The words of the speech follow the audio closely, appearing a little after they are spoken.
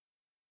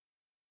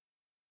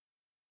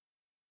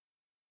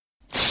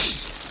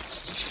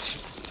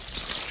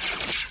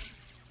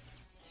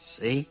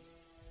See?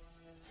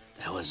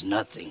 That was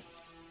nothing.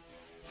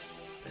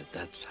 But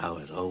that's how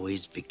it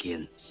always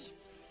begins.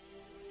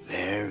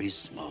 Very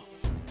small.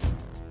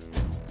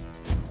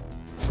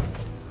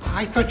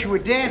 I thought you were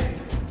dead.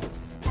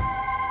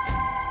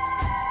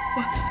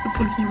 What's the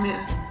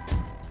boogeyman?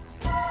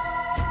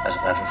 As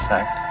a matter of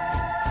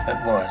fact,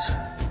 it was.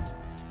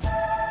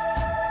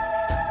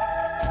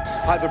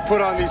 Either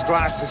put on these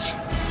glasses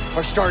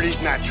or start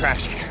eating that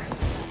trash can.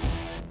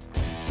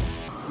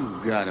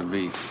 You gotta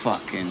be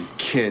fucking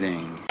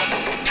kidding.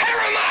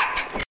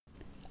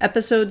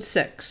 Episode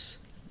 6,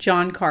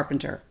 John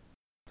Carpenter.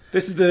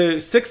 This is the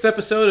 6th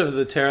episode of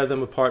the Tear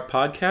Them Apart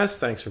podcast.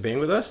 Thanks for being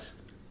with us.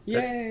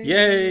 Yay!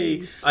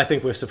 Yay! I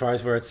think we're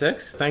surprised we're at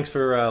 6. Thanks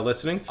for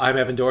listening. I'm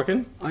Evan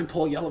Dorkin. I'm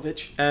Paul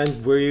Yelovich.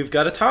 And we've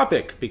got a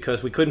topic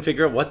because we couldn't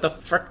figure out what the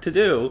frick to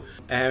do.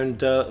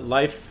 And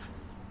life,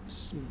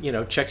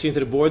 checks you into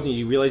the boards and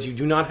you realize you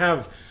do not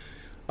have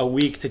a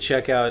week to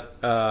check out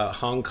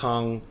Hong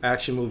Kong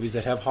action movies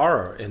that have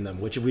horror in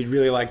them, which we'd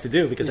really like to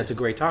do because that's a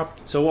great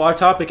topic. So our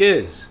topic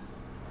is...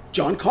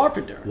 John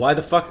Carpenter. Why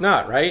the fuck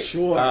not, right?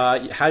 Sure.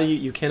 How do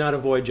you cannot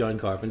avoid John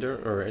Carpenter,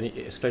 or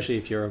especially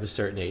if you're of a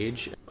certain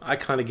age. I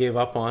kind of gave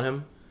up on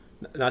him,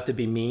 not to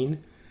be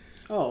mean,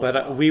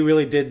 but we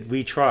really did.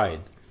 We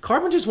tried.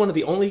 Carpenter's one of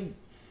the only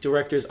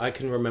directors I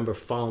can remember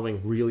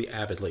following really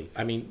avidly.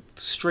 I mean,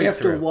 straight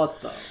through. After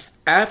what, though?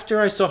 After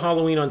I saw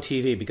Halloween on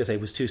TV because I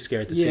was too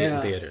scared to see it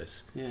in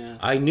theaters. Yeah.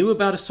 I knew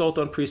about Assault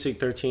on Precinct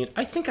 13.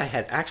 I think I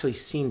had actually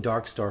seen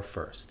Dark Star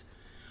first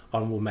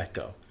on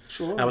Wometco.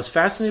 Sure. I was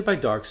fascinated by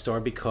Dark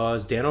Star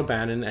because Dan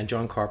O'Bannon and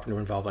John Carpenter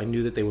were involved. I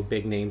knew that they were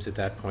big names at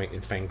that point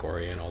in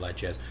Fangoria and all that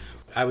jazz.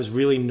 I was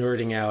really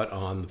nerding out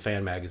on the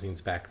fan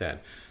magazines back then.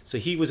 So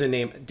he was a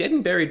name. Dead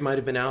and Buried might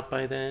have been out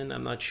by then.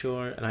 I'm not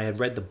sure. And I had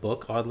read the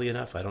book, oddly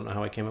enough. I don't know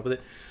how I came up with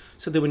it.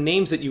 So there were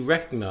names that you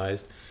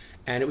recognized.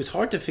 And it was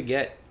hard to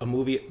forget a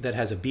movie that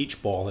has a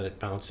beach ball in it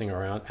bouncing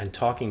around and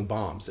talking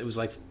bombs. It was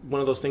like one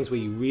of those things where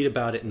you read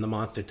about it in the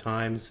Monster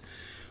Times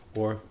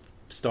or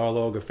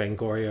Starlog or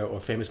Fangoria or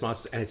Famous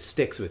Monsters, and it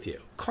sticks with you.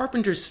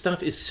 Carpenter's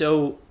stuff is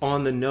so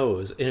on the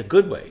nose, in a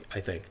good way,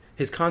 I think.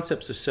 His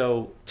concepts are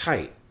so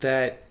tight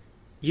that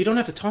you don't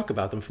have to talk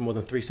about them for more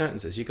than 3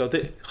 sentences. You go,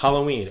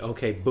 Halloween,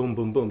 okay, boom,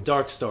 boom, boom.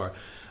 Dark Star,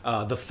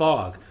 The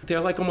Fog. They're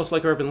like almost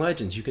like urban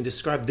legends. You can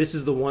describe, this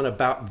is the one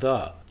about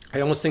the... I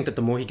almost think that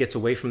the more he gets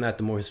away from that,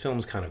 the more his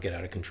films kind of get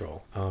out of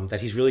control.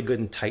 That he's really good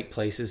in tight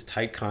places,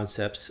 tight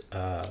concepts.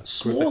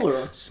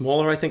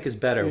 Smaller, I think, is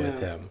better with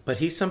him. But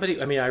he's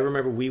somebody, I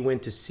remember we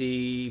went to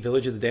see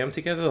Village of the Damned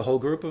together, the whole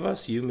group of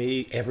us, you,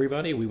 me,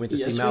 everybody. We went to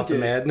see Mouth of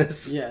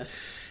Madness.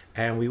 Yes.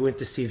 And we went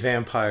to see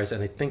Vampires,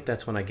 and I think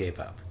that's when I gave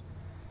up.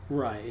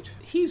 Right.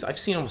 I've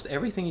seen almost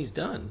everything he's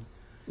done.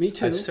 Me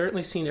too. I've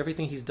certainly seen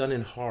everything he's done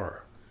in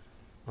horror,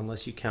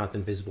 unless you count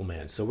Invisible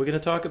Man. So we're going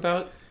to talk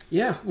about...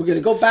 Yeah, we're going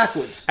to go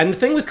backwards. And the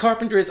thing with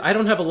Carpenter is I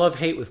don't have a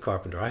love-hate with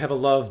Carpenter. I have a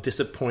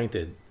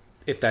love-disappointed,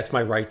 if that's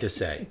my right to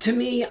say. To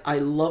me, I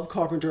love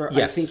Carpenter.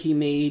 Yes. I think he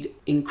made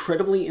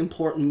incredibly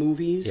important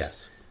movies.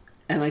 Yes.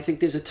 And I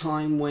think there's a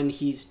time when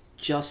he's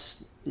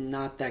just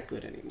not that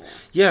good anymore.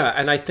 Yeah,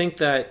 and I think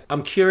that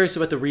I'm curious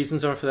about the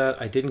reasons are for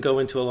that. I didn't go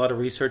into a lot of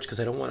research because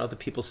I don't want other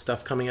people's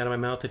stuff coming out of my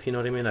mouth, if you know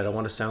what I mean. I don't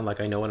want to sound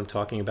like I know what I'm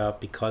talking about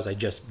because I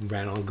just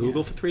ran on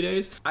Google for 3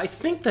 days. I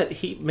think that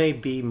he may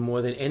be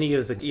more than any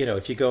of the,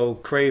 if you go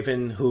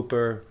Craven,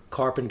 Hooper,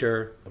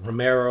 Carpenter,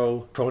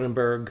 Romero,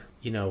 Cronenberg,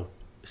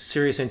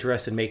 serious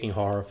interest in making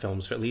horror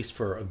films, for at least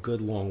for a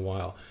good long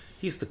while.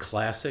 He's the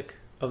classic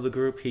of the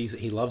group.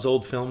 He loves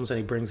old films and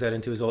he brings that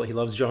into his old... He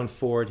loves John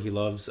Ford. He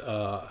loves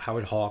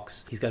Howard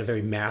Hawks. He's got a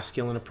very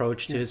masculine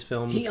approach to his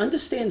films. He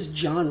understands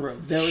genre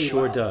very well.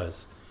 Sure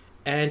does.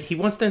 And he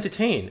wants to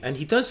entertain. And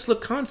he does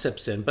slip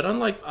concepts in, but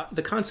unlike...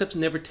 the concepts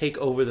never take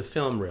over the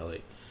film,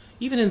 really.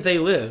 Even in They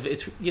Live,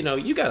 it's,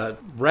 you got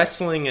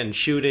wrestling and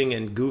shooting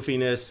and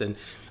goofiness.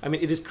 And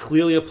it is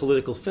clearly a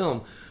political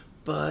film.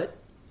 But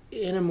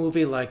in a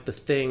movie like The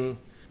Thing,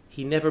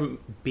 he never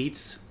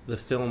beats the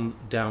film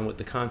down with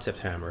the concept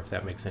hammer, if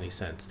that makes any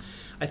sense.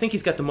 I think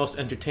he's got the most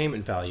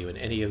entertainment value in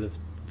any of the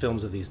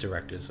films of these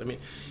directors.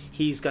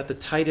 He's got the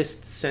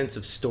tightest sense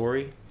of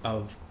story,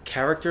 of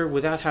character,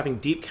 without having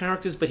deep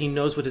characters, but he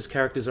knows what his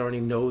characters are and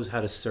he knows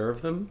how to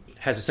serve them.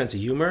 Has a sense of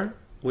humor,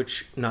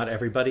 which not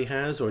everybody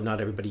has or not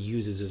everybody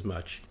uses as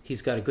much.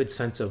 He's got a good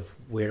sense of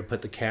where to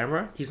put the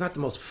camera. He's not the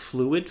most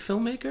fluid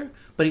filmmaker,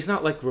 but he's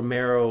not like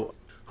Romero,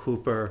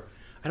 Hooper.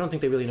 I don't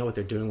think they really know what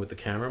they're doing with the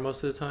camera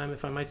most of the time,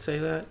 if I might say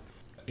that.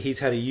 He's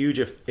had a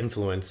huge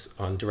influence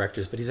on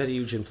directors, but he's had a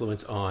huge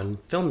influence on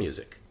film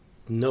music.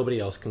 Nobody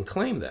else can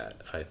claim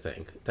that, I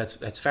think.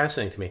 That's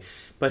fascinating to me.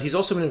 But he's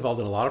also been involved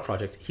in a lot of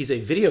projects. He's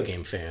a video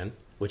game fan,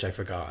 which I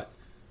forgot.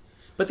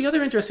 But the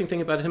other interesting thing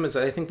about him is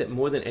I think that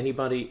more than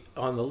anybody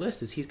on the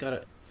list is he's got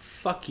a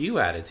fuck you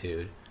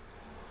attitude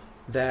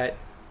that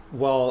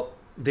while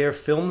their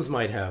films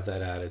might have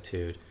that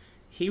attitude,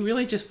 he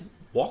really just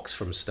walks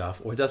from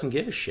stuff or doesn't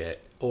give a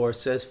shit or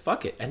says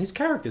fuck it. And his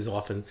characters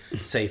often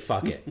say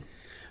fuck it.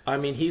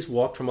 He's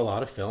walked from a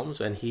lot of films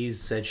and he's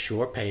said,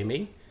 sure, pay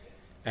me.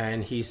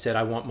 And he said,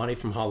 I want money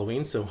from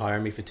Halloween, so hire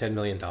me for $10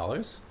 million.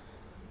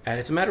 And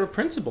it's a matter of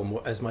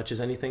principle as much as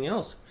anything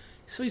else.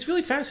 So he's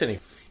really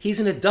fascinating. He's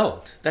an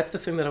adult. That's the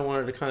thing that I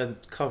wanted to kind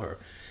of cover.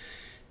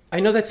 I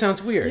know that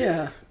sounds weird.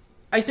 Yeah.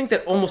 I think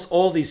that almost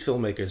all these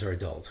filmmakers are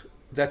adult.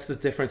 That's the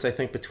difference, I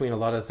think, between a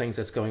lot of the things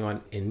that's going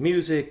on in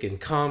music, in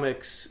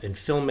comics, in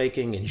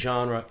filmmaking, in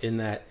genre, in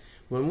that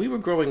when we were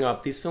growing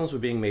up, these films were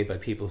being made by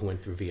people who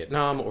went through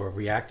Vietnam or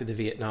reacted to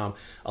Vietnam.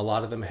 A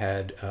lot of them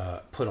had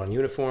put on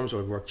uniforms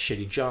or worked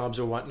shitty jobs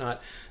or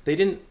whatnot.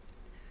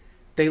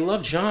 They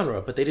loved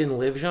genre, but they didn't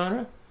live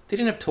genre. They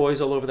didn't have toys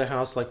all over the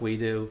house like we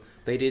do.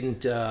 They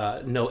didn't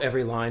know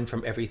every line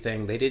from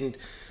everything.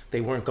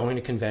 They weren't going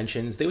to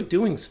conventions. They were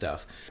doing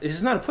stuff. This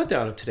is not a put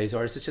down of today's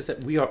artists. It's just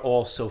that we are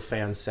all so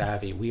fan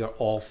savvy. We are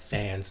all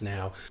fans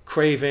now.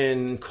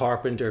 Craven,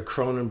 Carpenter,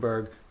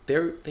 Cronenberg,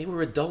 they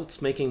were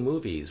adults making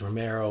movies,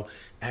 Romero,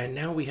 and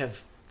now we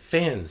have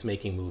fans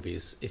making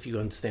movies, if you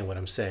understand what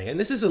I'm saying. And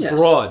this is a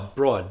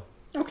broad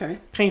Okay.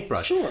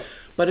 paintbrush. Sure.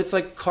 But it's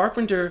like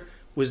Carpenter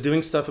was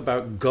doing stuff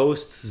about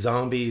ghosts,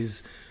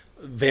 zombies,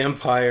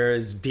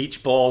 vampires,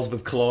 beach balls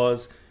with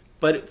claws,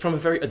 but from a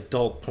very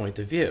adult point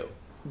of view.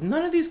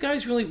 None of these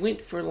guys really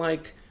went for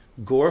like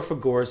gore for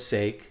gore's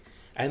sake,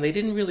 and they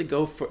didn't really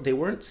they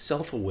weren't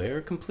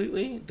self-aware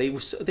completely. They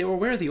were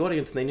aware of the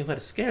audience and they knew how to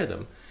scare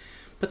them,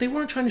 but they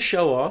weren't trying to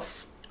show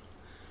off,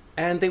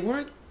 and they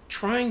weren't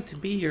trying to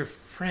be your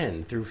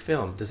friend through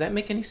film. Does that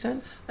make any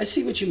sense? I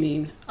see what you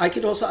mean. I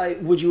could also.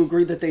 Would you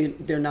agree that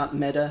they're not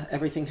meta?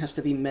 Everything has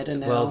to be meta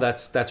now. Well,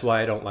 that's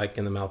why I don't like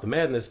In the Mouth of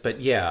Madness.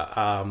 But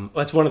yeah,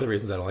 that's one of the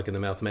reasons I don't like In the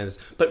Mouth of Madness.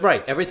 But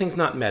right, everything's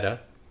not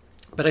meta.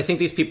 But I think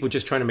these people were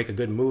just trying to make a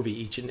good movie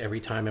each and every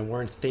time and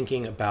weren't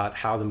thinking about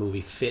how the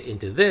movie fit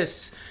into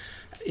this.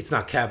 It's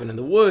not Cabin in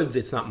the Woods.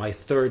 It's not my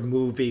third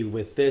movie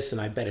with this, and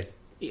I bet it.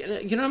 You know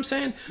what I'm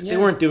saying? Yeah. They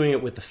weren't doing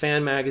it with the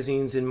fan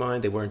magazines in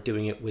mind. They weren't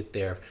doing it with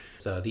the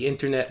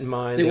internet in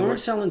mind. They weren't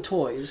selling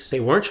toys. They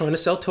weren't trying to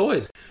sell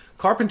toys.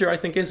 Carpenter, I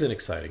think, is an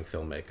exciting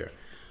filmmaker.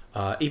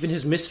 Even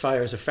his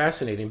misfires are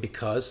fascinating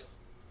because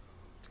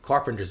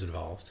Carpenter's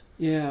involved.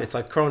 Yeah. It's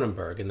like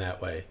Cronenberg in that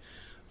way.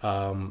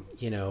 And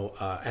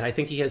I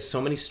think he has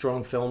so many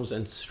strong films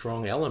and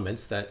strong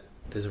elements that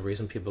there's a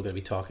reason people are going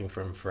to be talking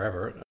for him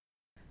forever.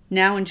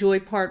 Now enjoy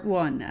part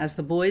 1 as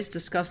the boys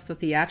discuss the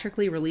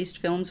theatrically released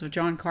films of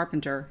John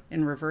Carpenter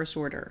in reverse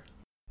order.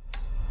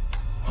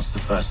 What's the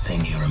first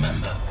thing you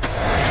remember?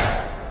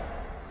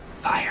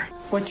 Fire.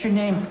 What's your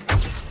name?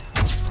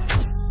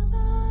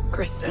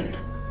 Kristen.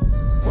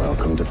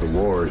 Welcome to the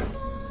ward.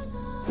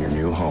 Your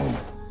new home.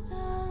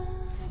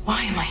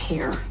 Why am I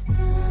here?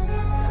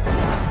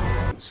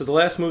 So the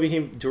last movie he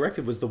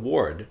directed was The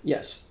Ward.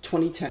 Yes,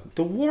 2010.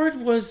 The Ward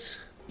was...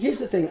 Here's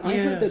the thing. I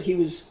heard that he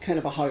was kind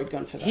of a hired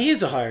gun for that. He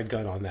is a hired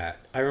gun on that.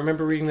 I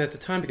remember reading that at the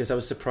time because I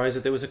was surprised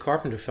that there was a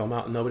Carpenter film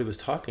out and nobody was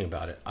talking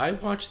about it. I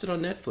watched it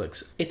on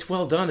Netflix. It's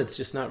well done. It's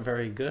just not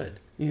very good.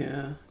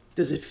 Yeah.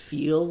 Does it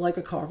feel like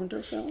a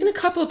Carpenter film? In a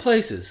couple of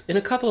places.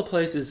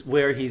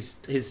 Where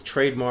his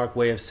trademark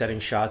way of setting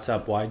shots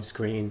up,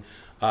 widescreen,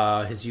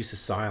 his use of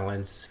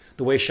silence,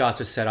 the way shots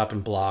are set up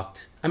and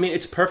blocked. I mean,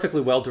 it's a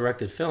perfectly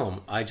well-directed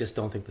film. I just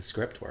don't think the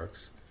script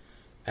works.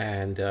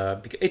 And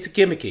it's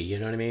gimmicky, you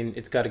know what I mean?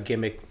 It's got a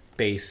gimmick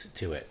base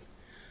to it.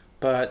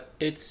 But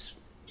it's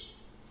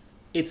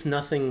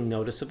nothing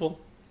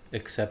noticeable,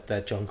 except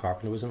that John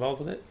Carpenter was involved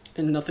with it.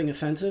 And nothing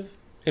offensive?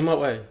 In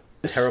what way?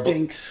 It Terrible.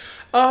 Stinks.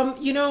 I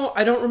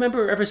don't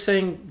remember ever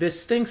saying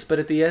this stinks, but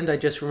at the end I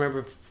just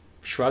remember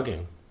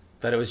shrugging.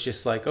 That it was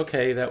just like,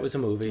 okay, that was a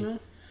movie. Yeah.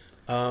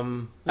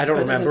 I don't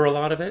remember a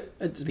lot of it.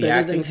 It's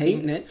better than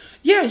hating it.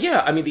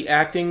 Yeah. I mean, the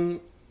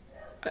acting,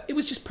 it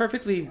was just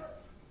perfectly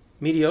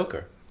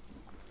mediocre.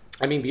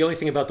 I mean, the only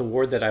thing about The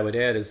Ward that I would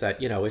add is that,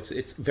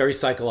 it's very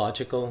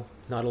psychological.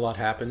 Not a lot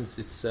happens.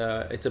 It's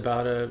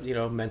about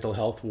a, mental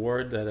health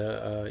ward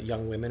that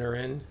young women are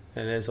in.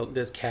 And there's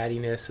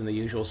cattiness and the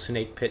usual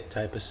snake pit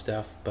type of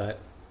stuff, but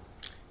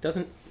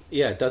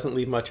it doesn't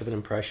leave much of an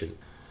impression.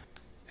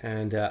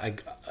 And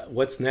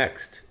what's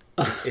next?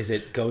 Is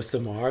it Ghosts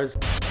of Mars?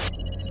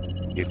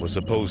 It was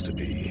supposed to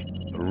be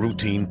a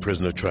routine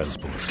prisoner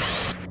transport.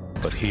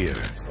 But here...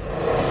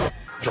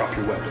 Drop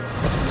your weapon.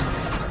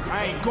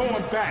 I ain't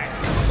going back.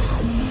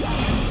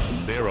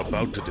 They're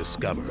about to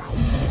discover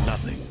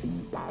nothing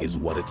is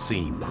what it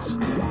seems.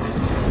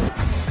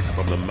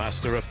 From the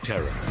Master of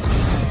Terror.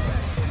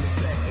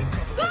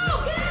 Go!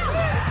 Get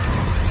out!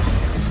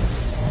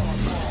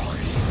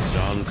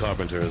 John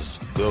Carpenter's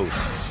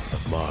Ghosts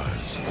of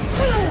Mars.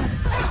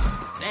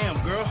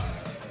 Damn, girl.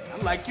 I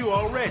like you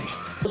already.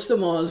 Ghosts of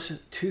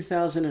Mars,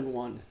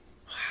 2001.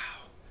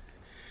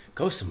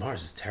 Ghosts of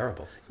Mars is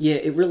terrible. Yeah,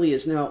 it really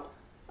is. Now,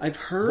 I've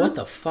heard... What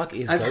the fuck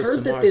is I've Ghosts heard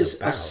of that Mars there's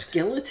about? a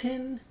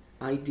skeleton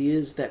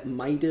ideas that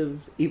might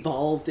have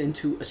evolved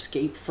into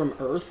Escape from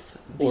Earth.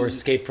 Or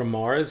Escape from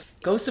Mars.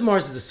 Ghosts of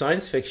Mars is a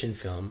science fiction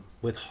film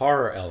with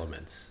horror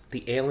elements.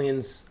 The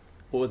aliens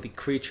or the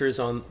creatures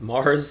on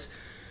Mars,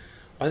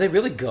 are they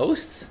really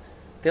ghosts?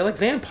 They're like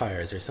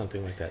vampires or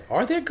something like that.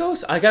 Are there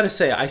ghosts? I gotta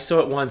say, I saw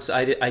it once.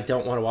 I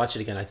don't want to watch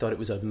it again. I thought it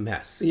was a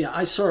mess. Yeah,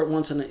 I saw it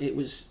once and it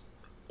was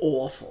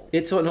awful.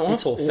 It's an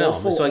awful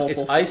film.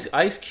 It's like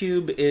Ice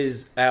Cube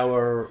is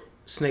our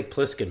Snake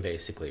Plissken,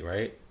 basically,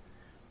 right?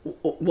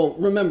 Well,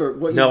 remember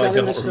what you got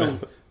in this film.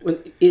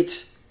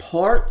 It's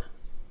part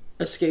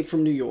Escape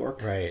from New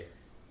York, right?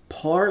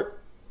 Part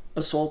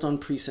Assault on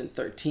Precinct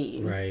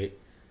 13, right?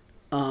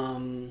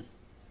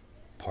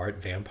 Part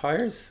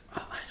vampires. I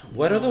don't know.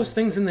 What are those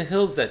things in the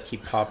hills that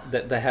keep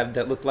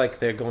that look like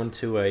they're going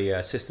to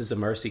a Sisters of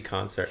Mercy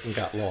concert and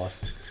got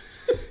lost?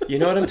 You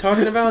know what I'm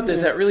talking about?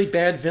 There's that really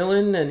bad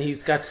villain, and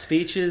he's got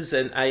speeches,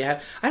 and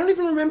I don't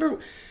even remember.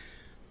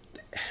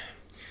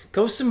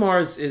 Ghosts of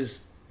Mars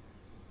is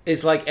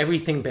like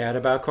everything bad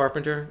about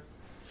Carpenter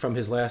from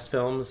his last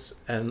films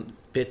and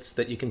bits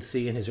that you can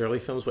see in his early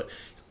films. But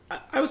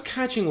I was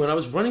catching when I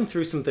was running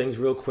through some things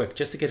real quick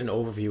just to get an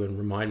overview and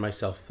remind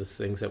myself of the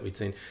things that we'd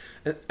seen.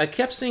 I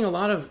kept seeing a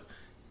lot of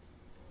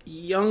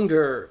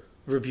younger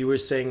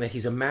reviewers saying that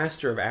he's a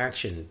master of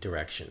action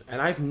direction,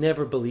 and I've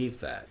never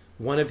believed that.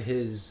 One of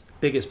his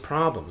biggest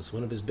problems,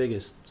 one of his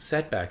biggest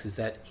setbacks is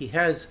that he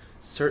has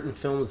certain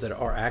films that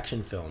are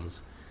action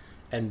films,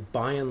 and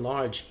by and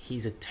large,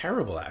 he's a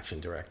terrible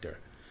action director.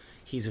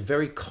 He's a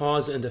very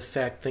cause and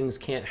effect. Things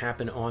can't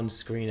happen on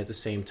screen at the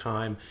same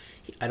time.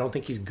 I don't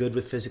think he's good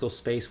with physical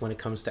space when it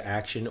comes to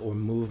action or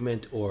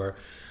movement, or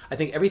I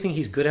think everything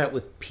he's good at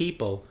with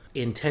people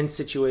in tense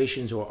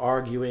situations or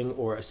arguing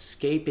or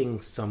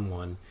escaping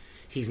someone,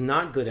 he's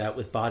not good at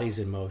with bodies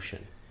in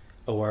motion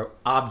or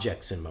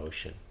objects in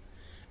motion.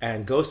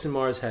 And Ghosts in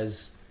Mars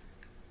has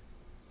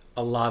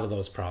a lot of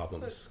those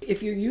problems.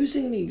 If you're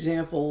using the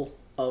example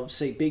of,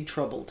 say, Big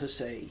Trouble to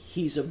say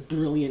he's a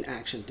brilliant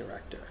action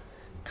director,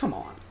 come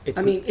on.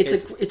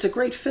 It's a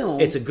great film.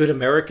 It's a good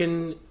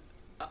American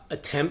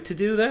attempt to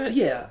do that.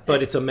 Yeah.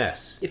 But it's a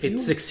mess. It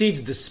succeeds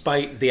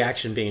despite the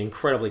action being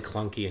incredibly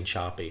clunky and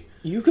choppy.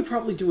 You could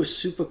probably do a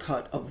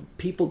supercut of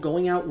people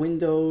going out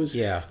windows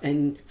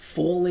and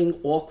falling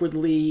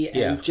awkwardly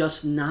and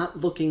just not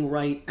looking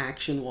right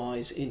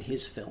action-wise in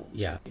his films.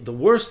 Yeah. The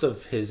worst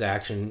of his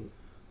action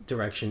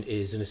direction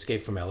is An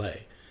Escape from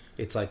L.A.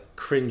 It's like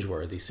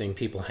cringeworthy, seeing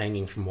people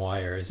hanging from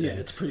wires and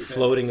it's pretty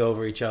floating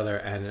over each other.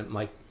 And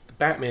like the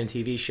Batman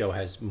TV show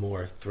has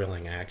more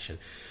thrilling action.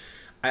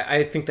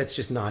 I think that's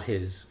just not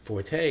his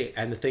forte.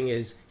 And the thing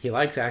is, he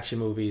likes action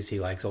movies.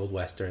 He likes old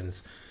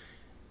westerns.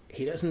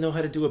 He doesn't know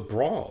how to do a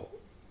brawl.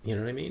 You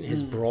know what I mean?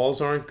 His brawls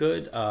aren't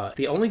good.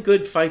 The only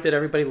good fight that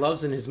everybody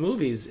loves in his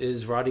movies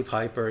is Roddy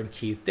Piper and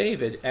Keith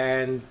David.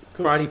 And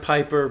Roddy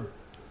Piper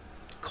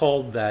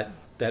called that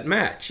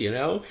match, you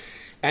know?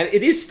 And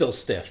it is still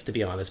stiff, to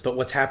be honest. But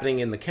what's happening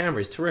in the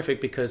camera is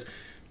terrific because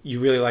you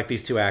really like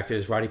these two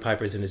actors. Roddy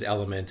Piper's in his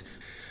element.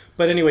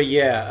 But anyway,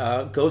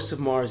 Ghosts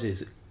of Mars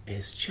is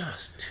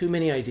just too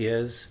many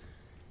ideas,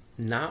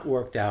 not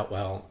worked out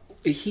well.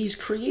 He's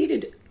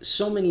created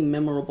so many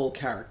memorable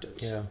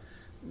characters. Yeah.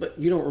 But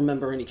you don't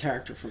remember any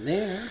character from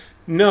there.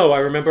 No, I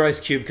remember Ice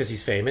Cube because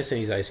he's famous and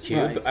he's Ice Cube.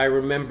 Right. I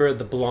remember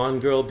the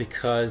blonde girl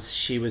because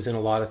she was in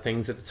a lot of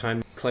things at the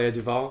time, Clea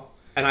Duvall.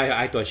 And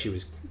I thought she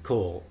was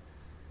cool.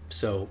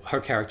 So her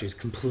character is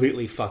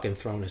completely fucking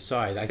thrown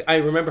aside. I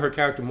remember her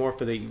character more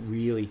for the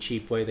really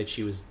cheap way that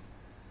she was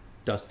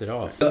dusted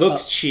off. It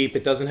looks cheap.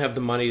 It doesn't have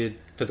the money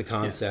for the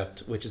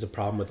concept, which is a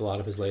problem with a lot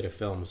of his later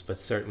films, but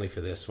certainly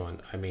for this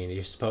one. I mean,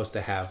 you're supposed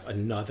to have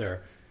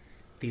another...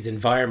 These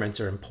environments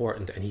are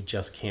important, and he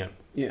just can't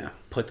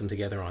put them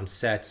together on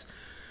sets.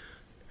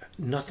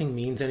 Nothing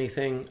means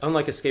anything.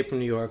 Unlike Escape from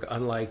New York,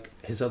 unlike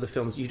his other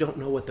films, you don't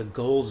know what the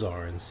goals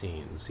are in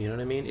scenes. You know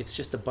what I mean? It's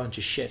just a bunch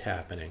of shit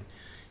happening.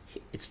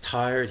 It's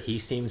tired. He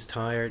seems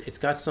tired. It's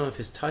got some of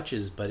his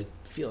touches, but it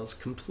feels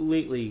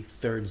completely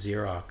third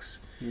Xerox.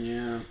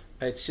 Yeah.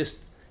 It's just...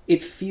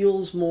 It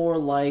feels more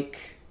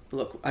like...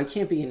 Look, I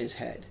can't be in his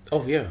head.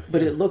 Oh, yeah.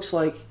 But it looks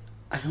like,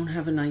 I don't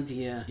have an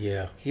idea.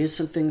 Yeah. Here's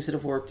some things that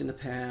have worked in the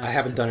past. I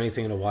haven't done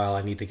anything in a while.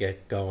 I need to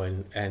get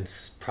going. And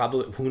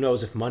probably, who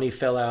knows if money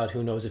fell out?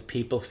 Who knows if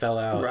people fell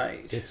out?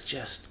 Right. It's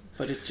just...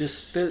 But it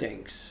just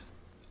stinks.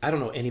 I don't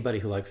know anybody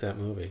who likes that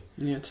movie.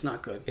 Yeah, it's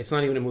not good. It's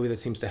not even a movie that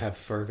seems to have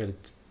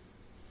fervent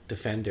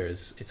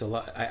defenders. It's a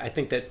lot... I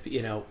think that,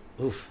 you know,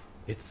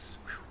 it's...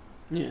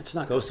 Yeah, it's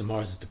not Ghosts of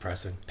Mars is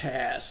depressing.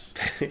 Pass.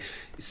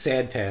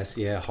 Sad pass,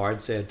 yeah.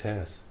 Hard, sad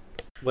pass.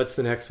 What's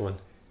the next one?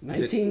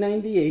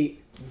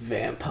 1998,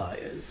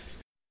 Vampires.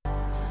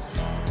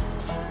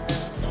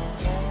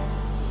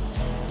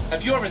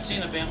 Have you ever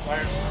seen a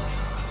vampire?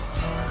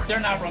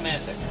 They're not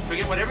romantic.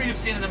 Forget whatever you've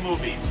seen in the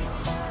movies.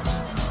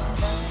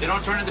 They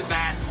don't turn into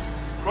bats.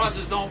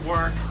 Crosses don't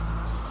work.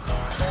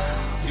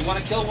 You want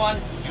to kill one?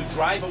 You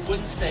drive a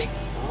wooden stake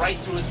right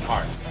through his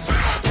heart.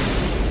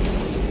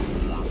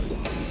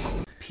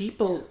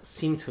 People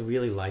seem to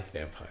really like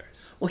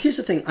vampires. Well, here's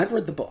the thing. I've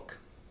read the book.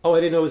 Oh, I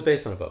didn't know it was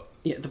based on a book.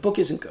 Yeah, the book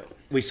isn't good.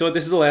 This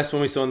is the last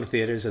one we saw in the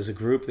theaters as a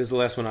group. This is the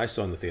last one I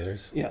saw in the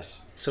theaters.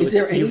 Yes. So is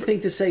there anything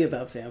to say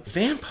about vampires?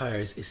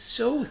 Vampires is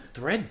so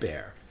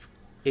threadbare.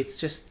 It's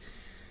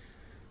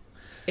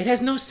It has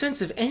no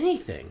sense of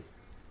anything.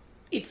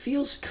 It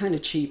feels kind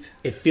of cheap.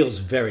 It feels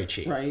very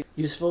cheap. Right.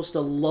 You're supposed to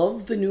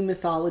love the new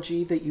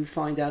mythology that you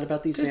find out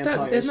about these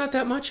vampires. There's not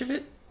that much of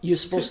it. You're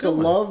supposed to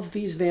love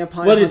these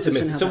vampires. What is the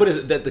myth? So what is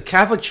it? The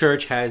Catholic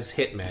Church has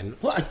hitmen.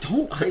 Well,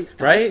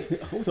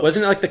 right?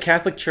 Wasn't it like the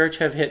Catholic Church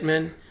have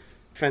hitmen?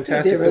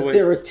 Fantastic.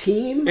 They're a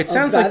team of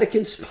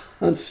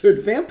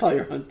Vatican-sponsored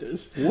vampire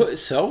hunters.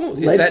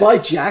 Led by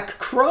Jack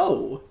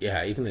Crow.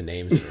 Yeah, even the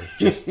names are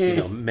just,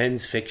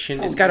 men's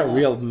fiction. It's got a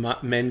real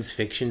men's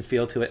fiction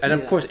feel to it. And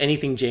of course,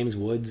 anything James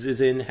Woods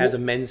is in has a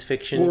men's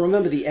fiction. Well,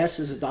 remember, the S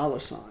is a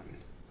 $.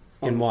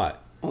 In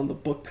what? On the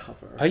book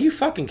cover. Are you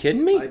fucking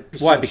kidding me?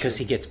 Why? Because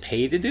he gets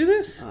paid to do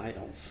this? I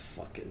don't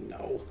fucking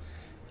know.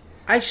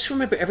 I just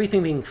remember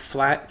everything being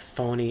flat,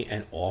 phony,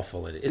 and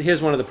awful.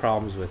 Here's one of the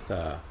problems with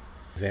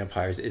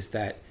vampires is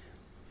that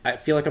I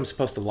feel like I'm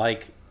supposed to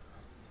like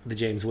the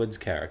James Woods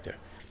character.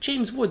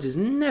 James Woods is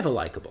never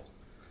likable.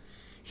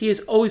 He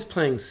is always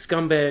playing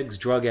scumbags,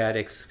 drug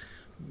addicts,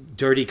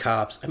 dirty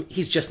cops. I mean,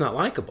 he's just not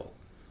likable.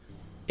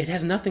 It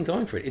has nothing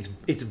going for it.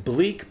 It's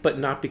bleak, but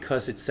not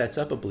because it sets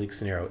up a bleak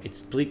scenario.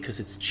 It's bleak because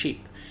it's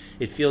cheap.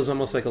 It feels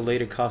almost like a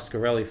later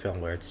Coscarelli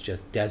film where it's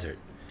just desert.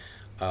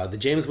 The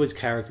James Woods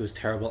character was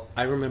terrible.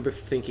 I remember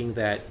thinking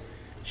that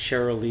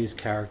Sheryl Lee's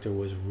character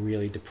was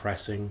really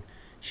depressing.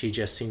 She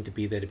just seemed to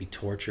be there to be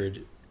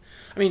tortured.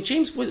 I mean,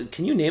 James Woods,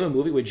 can you name a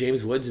movie where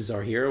James Woods is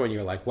our hero and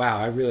you're like, wow,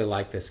 I really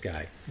like this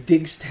guy?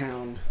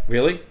 Diggstown.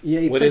 Really? Yeah,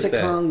 he plays a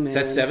con man. Is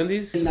that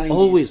 70s?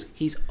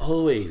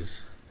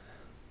 90s.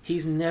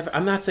 He's never,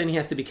 I'm not saying he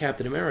has to be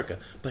Captain America,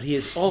 but he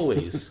is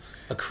always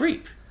a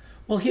creep.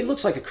 Well, he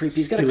looks like a creep.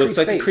 He's got a creep face.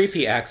 He looks like a creep.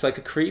 He acts like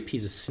a creep.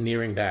 He's a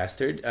sneering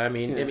bastard. I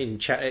mean, in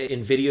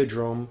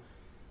Videodrome,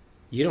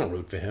 you don't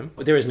root for him.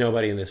 There is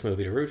nobody in this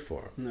movie to root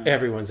for. No.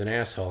 Everyone's an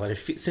asshole. And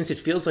since it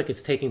feels like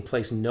it's taking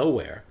place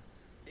nowhere,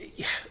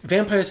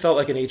 Vampires felt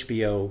like an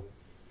HBO,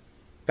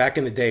 back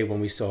in the day when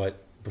we saw it,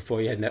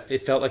 before you had,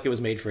 it felt like it was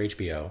made for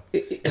HBO.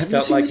 Have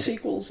you seen the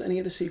sequels? Any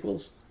of the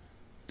sequels?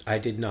 I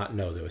did not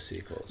know there were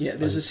sequels. Yeah,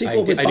 there's a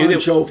sequel with Bon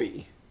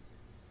Jovi.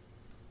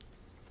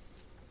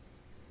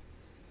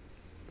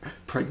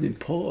 Pregnant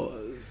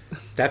pause.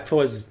 That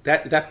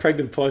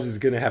pregnant pause is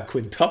going to have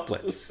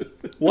quintuplets.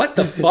 What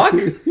the fuck?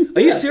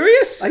 Are you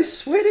serious? I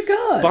swear to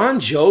God. Bon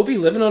Jovi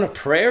living on a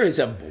prayer is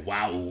a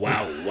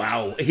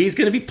wow. He's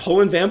going to be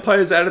pulling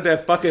vampires out of their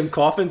fucking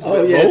coffins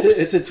with ropes?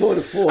 It's a tour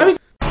de force.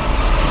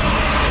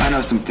 I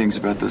know some things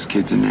about those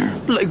kids in there.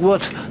 Like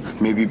what?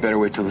 Maybe you better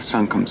wait till the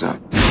sun comes up.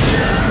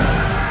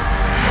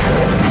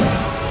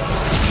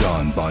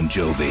 Jon Bon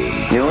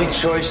Jovi. The only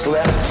choice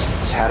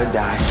left is how to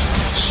die.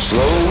 Slow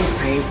and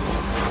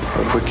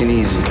painful, or quick and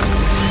easy.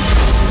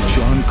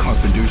 John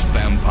Carpenter's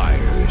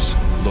Vampires,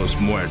 Los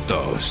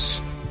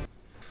Muertos.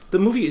 The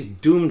movie is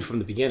doomed from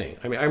the beginning.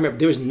 I mean, I remember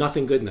there was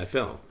nothing good in that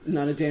film.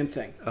 Not a damn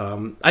thing.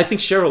 I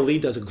think Sheryl Lee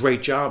does a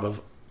great job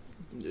of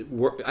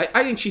work.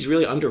 I think she's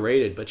really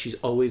underrated, but she's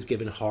always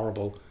given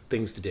horrible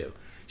things to do.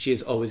 She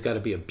has always got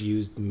to be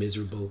abused,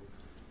 miserable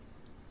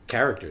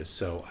characters.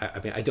 So I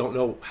mean, I don't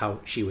know how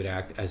she would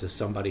act as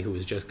somebody who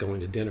was just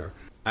going to dinner.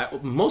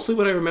 Mostly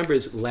what I remember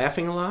is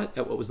laughing a lot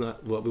at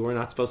what we were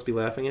not supposed to be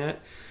laughing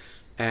at,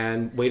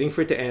 and waiting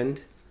for it to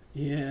end.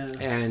 Yeah.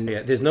 And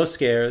there's no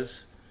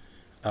scares.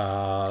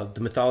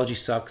 The mythology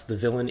sucks. The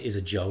villain is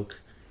a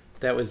joke.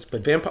 But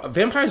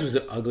Vampires was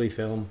an ugly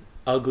film.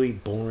 Ugly,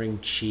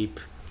 boring, cheap,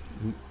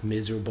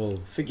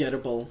 miserable,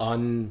 forgettable,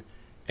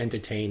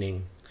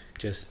 unentertaining.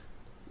 Just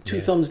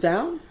two thumbs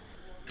down.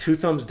 2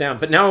 thumbs down.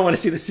 But now I want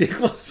to see the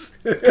sequels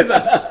because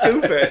I'm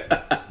stupid.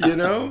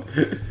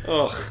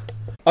 Ugh.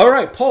 All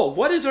right, Paul.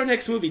 What is our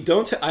next movie?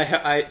 Don't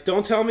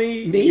tell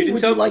me. Me? You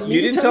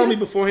didn't tell me No,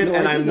 beforehand,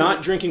 and I'm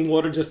not drinking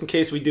water just in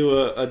case we do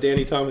a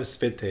Danny Thomas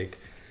spit take.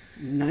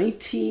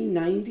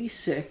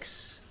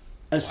 1996,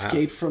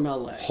 Escape from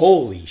L.A.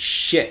 Holy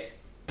shit!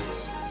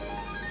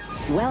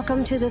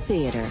 Welcome to the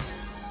theater.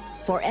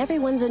 For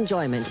everyone's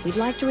enjoyment, we'd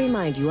like to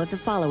remind you of the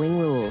following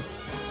rules: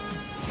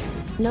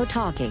 no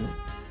talking,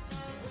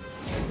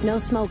 no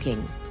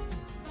smoking,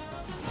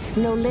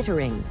 no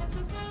littering,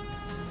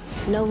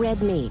 no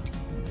red meat,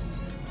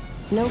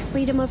 no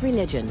freedom of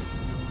religion,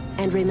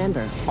 and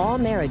remember, all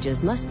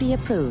marriages must be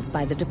approved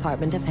by the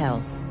Department of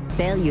Health.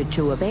 Failure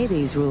to obey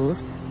these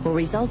rules will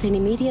result in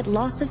immediate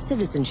loss of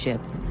citizenship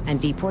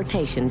and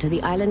deportation to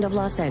the island of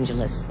Los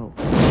Angeles.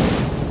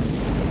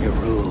 Your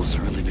rules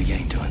are really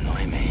beginning to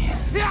annoy me.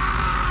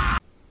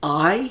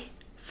 I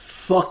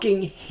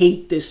fucking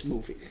hate this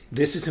movie.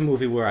 This is a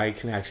movie where I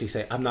can actually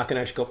say, I'm not going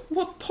to actually go,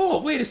 well,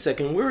 Paul, wait a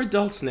second, we're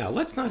adults now.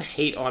 Let's not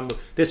hate on...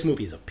 This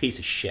movie is a piece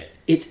of shit.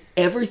 It's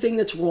everything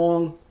that's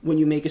wrong when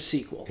you make a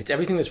sequel. It's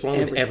everything that's wrong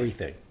with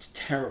everything. It's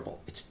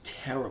terrible. It's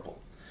terrible.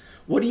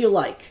 What do you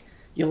like?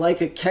 You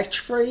like a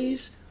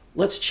catchphrase?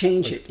 Let's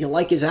change it. You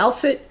like his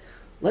outfit?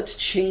 Let's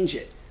change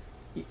it.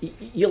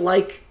 You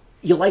like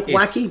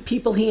wacky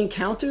people he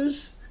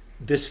encounters?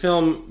 This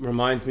film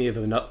reminds me of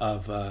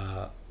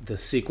the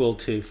sequel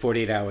to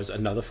 48 Hours,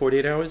 Another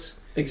 48 Hours.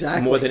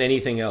 Exactly. More than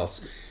anything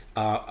else.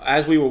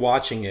 As we were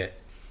watching it,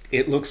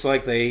 It looks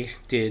like they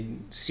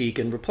did seek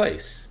and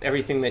replace.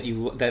 Everything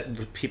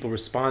that people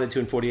responded to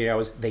in 48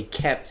 Hours, they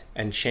kept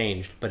and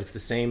changed, but it's the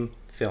same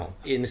film.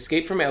 In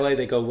Escape from LA,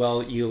 they go,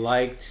 well, you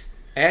liked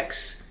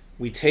X,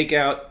 we take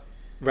out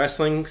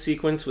wrestling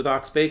sequence with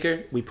Ox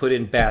Baker, we put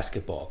in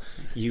basketball.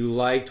 You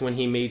liked when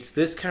he meets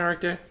this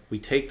character, we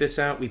take this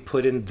out, we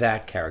put in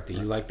that character.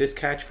 You like this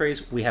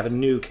catchphrase, we have a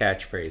new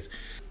catchphrase.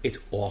 It's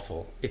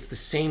awful. It's the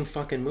same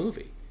fucking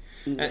movie.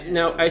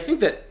 Now, I think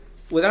that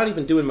without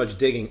even doing much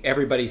digging,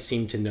 everybody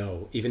seemed to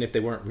know, even if they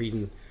weren't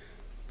reading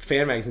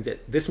fan magazines,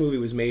 that this movie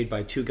was made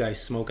by two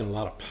guys smoking a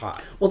lot of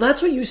pot. Well,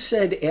 that's what you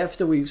said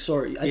after we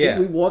saw it. I think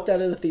we walked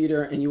out of the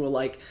theater and you were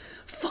like,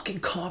 fucking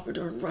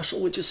Carpenter and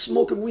Russell were just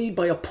smoking weed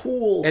by a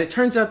pool. And it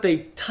turns out they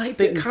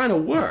kind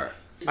of were.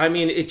 I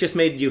mean, it just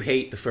made you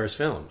hate the first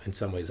film in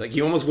some ways. Like,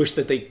 you almost wish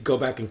that they go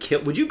back and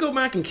kill... Would you go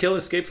back and kill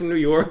Escape from New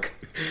York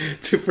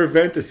to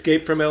prevent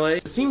Escape from LA?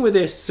 The scene where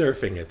they're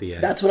surfing at the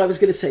end. That's what I was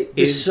going to say.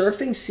 The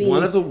surfing scene...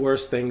 one of the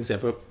worst things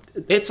ever.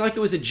 It's like it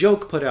was a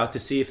joke put out to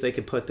see if they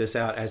could put this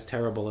out as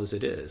terrible as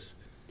it is.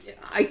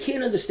 I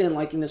can't understand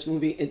liking this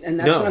movie, and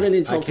that's not an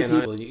insult to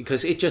people.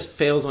 Because it just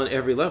fails on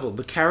every level.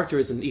 The character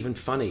isn't even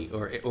funny,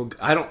 or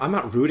I'm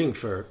not rooting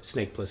for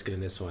Snake Plissken in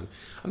this one.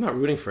 I'm not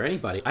rooting for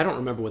anybody. I don't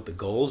remember what the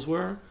goals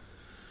were.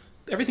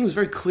 Everything was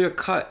very clear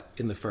cut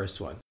in the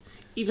first one.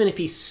 Even if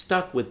he's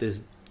stuck with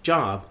this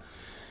job,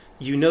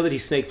 you know that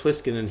he's Snake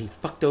Plissken and he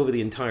fucked over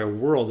the entire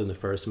world in the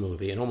first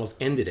movie and almost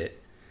ended it.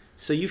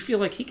 So you feel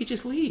like he could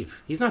just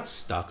leave. He's not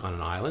stuck on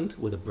an island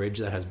with a bridge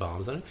that has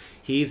bombs on it.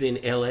 He's in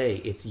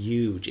LA. It's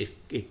huge.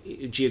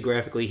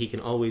 Geographically, he can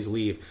always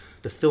leave.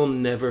 The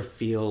film never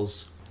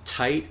feels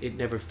tight.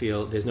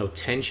 There's no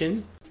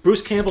tension.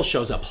 Bruce Campbell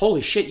shows up.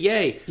 Holy shit,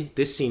 yay.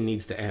 This scene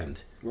needs to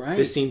end. Right.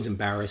 This scene's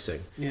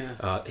embarrassing.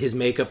 Yeah. His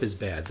makeup is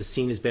bad. The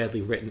scene is badly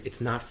written. It's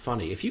not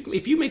funny. If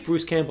you make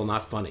Bruce Campbell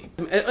not funny,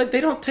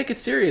 they don't take it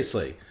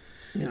seriously.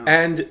 No.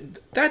 And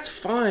that's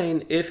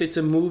fine if it's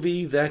a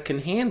movie that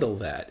can handle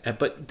that.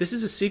 But this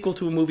is a sequel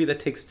to a movie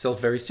that takes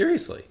itself very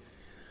seriously.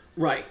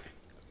 Right.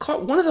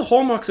 One of the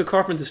hallmarks of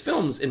Carpenter's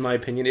films, in my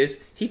opinion, is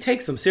he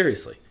takes them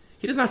seriously.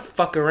 He does not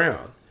fuck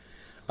around.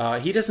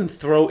 He doesn't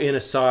throw in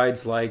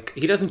asides like...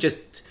 He doesn't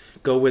just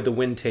go where the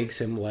wind takes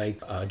him like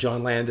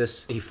John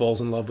Landis. He falls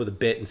in love with a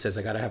bit and says,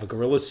 I gotta have a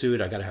gorilla suit,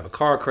 I gotta have a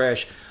car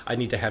crash, I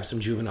need to have some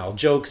juvenile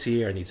jokes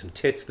here, I need some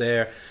tits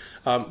there.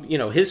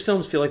 His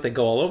films feel like they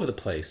go all over the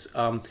place.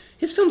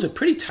 His films are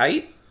pretty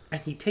tight,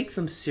 and he takes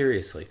them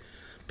seriously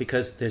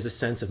because there's a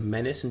sense of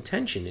menace and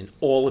tension in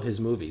all of his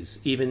movies,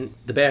 even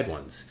the bad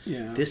ones.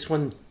 Yeah. This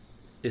one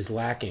is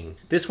lacking.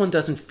 This one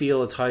doesn't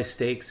feel as high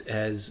stakes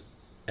as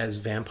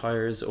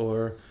Vampires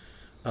or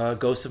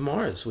Ghosts of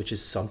Mars, which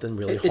is something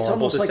really horrible to say. It's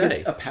almost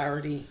like a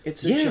parody.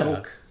 It's a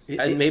joke.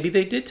 And maybe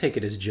they did take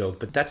it as a joke,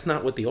 but that's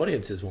not what the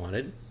audiences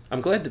wanted.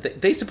 I'm glad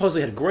that they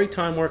supposedly had a great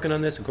time working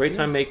on this, a great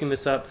time making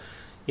this up.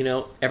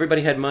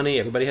 Everybody had money,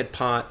 everybody had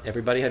pot,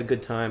 everybody had a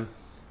good time.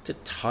 It's a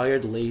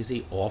tired,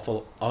 lazy,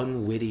 awful,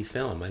 unwitty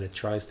film, and it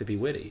tries to be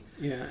witty.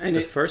 Yeah, and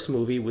the first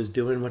movie was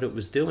doing what it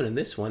was doing, and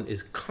this one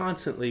is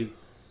constantly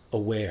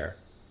aware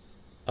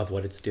of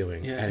what it's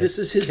doing. Yeah, and this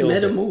is his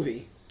meta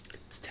movie.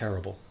 It's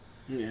terrible.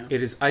 Yeah.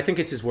 It is. I think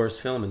it's his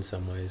worst film in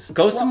some ways.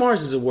 Ghost of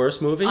Mars is a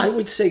worse movie. I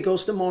would say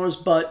Ghost of Mars,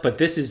 but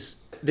this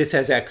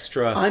has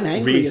extra I'm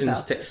angry reasons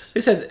about to this.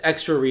 This has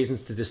extra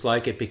reasons to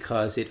dislike it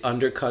because it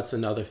undercuts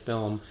another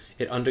film.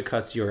 It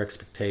undercuts your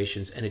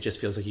expectations, and it just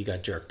feels like you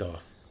got jerked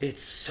off.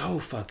 It's so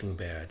fucking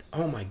bad.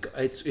 Oh my god.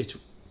 It's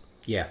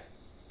yeah.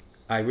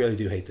 I really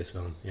do hate this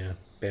film. Yeah.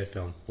 Bad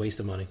film. Waste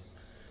of money.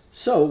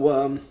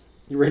 So,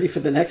 you ready for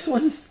the next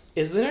one?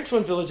 Is the next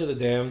one Village of the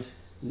Damned?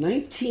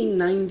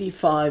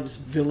 1995's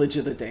Village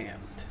of the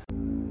Damned.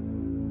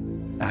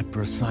 At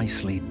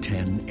precisely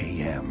 10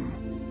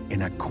 a.m.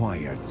 in a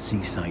quiet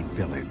seaside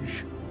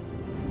village,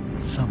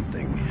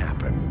 something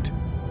happened.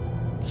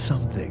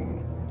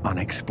 Something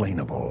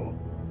unexplainable.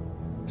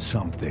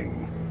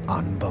 Something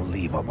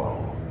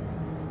unbelievable.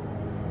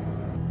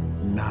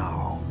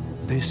 Now,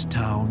 this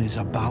town is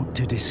about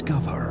to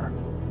discover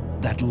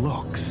that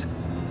looks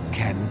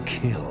can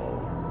kill.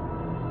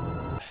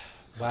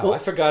 Wow, well, I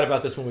forgot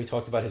about this when we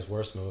talked about his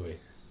worst movie.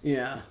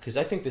 Yeah. Because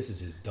I think this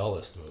is his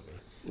dullest movie.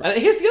 Right.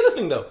 And here's the other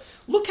thing, though.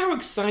 Look how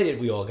excited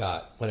we all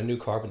got when a new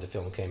Carpenter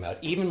film came out,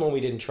 even when we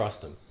didn't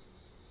trust him.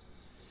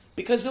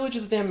 Because Village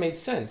of the Damned made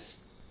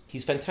sense.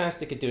 He's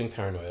fantastic at doing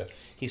paranoia.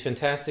 He's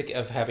fantastic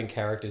at having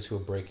characters who are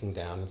breaking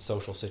down in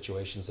social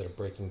situations that are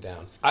breaking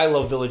down. I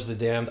love Village of the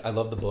Damned. I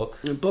love the book.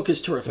 The book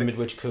is terrific. The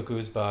Midwich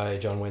Cuckoos by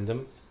John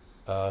Wyndham.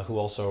 Who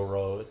also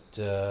wrote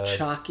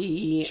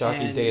Chucky,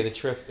 Day of the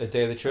Triffids,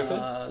 Day of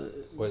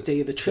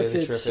the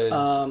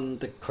Triffids,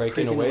 the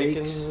Kraken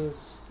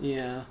Awakens.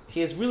 Yeah,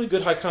 he has really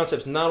good high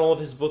concepts. Not all of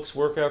his books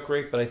work out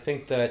great, but I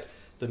think that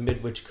the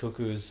Midwich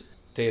Cuckoos,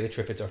 Day of the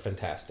Triffids are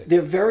fantastic.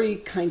 They're very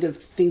kind of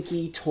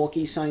thinky,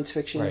 talky science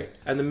fiction. Right,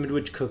 and the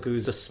Midwich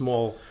Cuckoos, a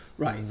small,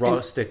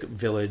 rustic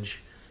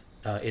village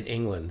in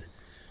England,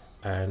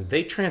 and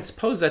they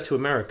transpose that to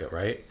America,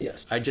 right?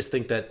 Yes. I just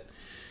think that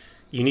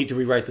you need to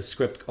rewrite the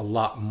script a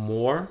lot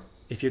more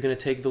if you're going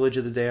to take Village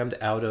of the Damned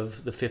out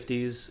of the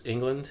 50s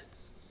England,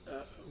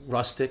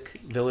 rustic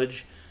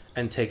village,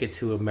 and take it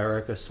to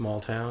America, small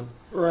town.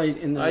 Right.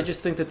 I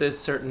just think that there's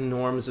certain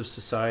norms of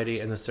society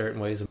and the certain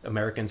ways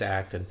Americans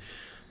act and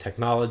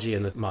technology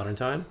in the modern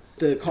time.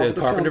 The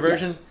Carpenter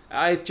version. Yes.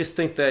 I just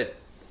think that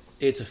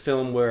it's a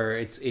film where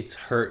it's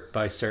hurt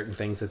by certain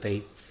things that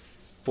they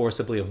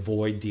forcibly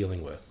avoid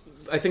dealing with.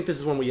 I think this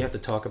is one where you have to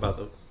talk about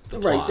the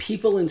plot.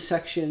 People in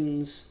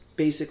sections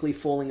basically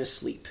falling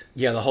asleep.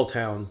 Yeah, the whole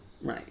town.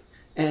 Right.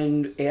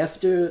 And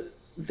after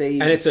they...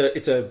 And it's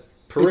a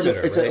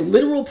perimeter, It's right? a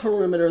literal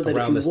perimeter that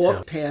Around if you walk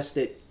town. past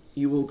it,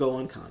 you will go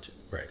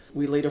unconscious. Right.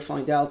 We later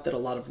find out that a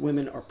lot of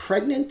women are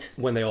pregnant.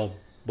 When they all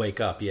wake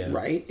up, yeah.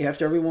 Right.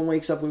 After everyone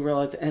wakes up, we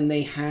realize... And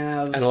they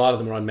have... And a lot of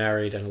them are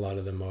unmarried, and a lot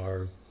of them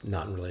are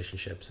not in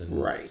relationships.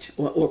 And Right.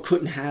 Or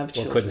couldn't have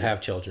children. Or couldn't have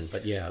children.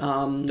 But yeah,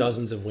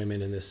 dozens of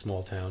women in this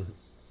small town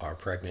are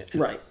pregnant.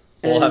 Right.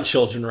 All have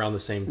children around the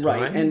same time.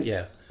 Right. And,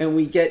 yeah. And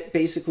we get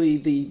basically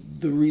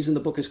the reason the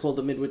book is called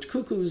The Midwich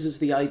Cuckoos is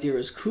the idea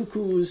is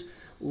cuckoos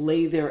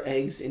lay their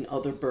eggs in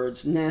other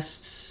birds'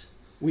 nests.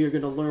 We are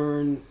going to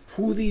learn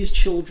who these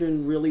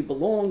children really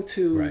belong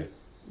to, right.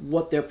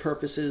 what their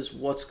purpose is,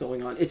 what's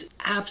going on. It's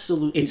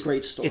absolutely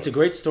great story. It's a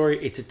great story.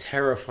 It's a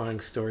terrifying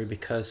story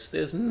because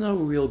there's no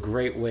real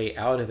great way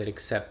out of it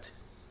except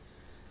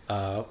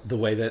the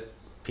way that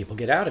people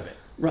get out of it.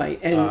 Right.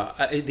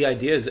 And the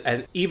idea is,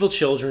 and evil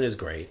children is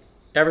great.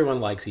 Everyone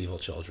likes evil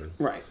children.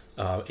 Right.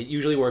 It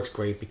usually works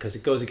great because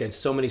it goes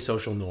against so many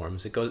social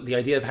norms. The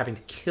idea of having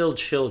to kill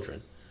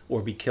children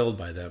or be killed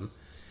by them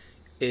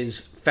is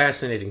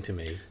fascinating to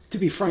me. To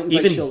be frightened by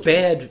even children.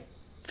 Bad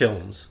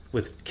films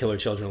with killer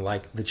children,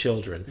 like The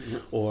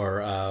Children,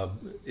 or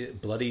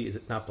Bloody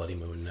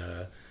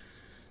Moon?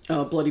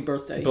 Bloody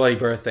Birthday. Bloody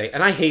Birthday.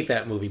 And I hate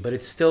that movie, but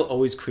it's still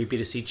always creepy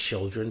to see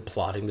children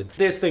plotting.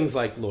 There's things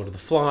like Lord of the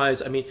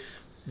Flies. I mean,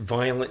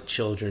 violent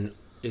children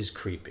is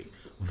creepy.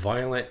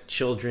 Violent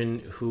children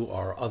who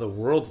are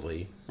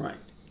otherworldly, right,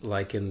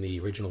 like in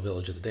the original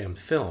Village of the Damned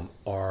film,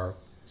 are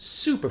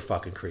super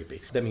fucking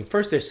creepy. I mean,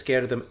 first they're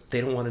scared of them. They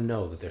don't want to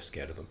know that they're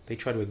scared of them. They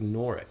try to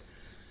ignore it.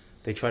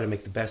 They try to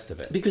make the best of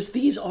it. Because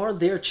these are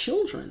their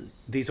children.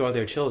 These are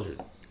their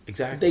children.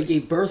 Exactly. They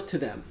gave birth to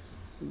them.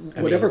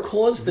 Whatever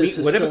caused this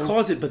is whatever still...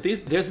 caused it, but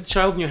there's a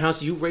child in your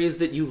house, you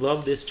raised it, you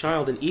love this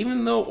child, and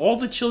even though all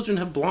the children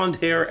have blonde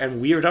hair and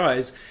weird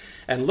eyes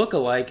and look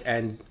alike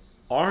and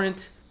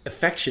aren't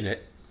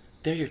affectionate,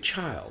 they're your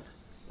child.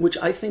 Which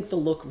I think the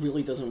look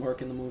really doesn't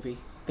work in the movie.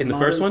 In the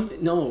first one?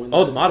 No.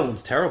 The model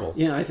one's terrible.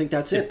 Yeah, I think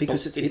that's it.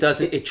 Because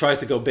it tries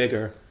to go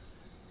bigger,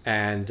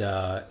 and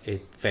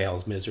it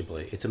fails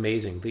miserably. It's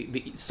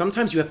amazing.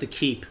 Sometimes you have to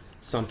keep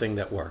something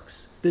that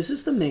works. This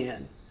is the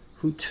man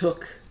who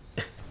took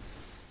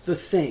The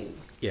Thing,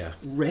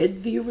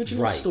 read the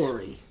original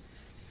story,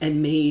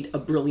 and made a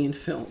brilliant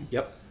film.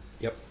 Yep.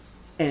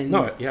 And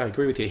I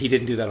agree with you. He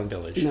didn't do that on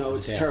Village. No,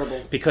 it's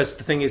terrible. Because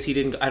the thing is, he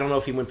didn't. I don't know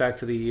if he went back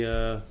to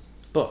the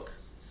book.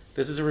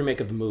 This is a remake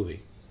of the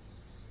movie.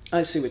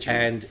 I see what you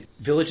mean. And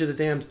Village of the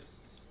Damned.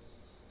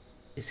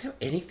 Is there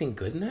anything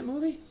good in that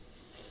movie?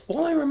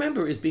 All I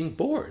remember is being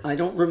bored. I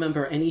don't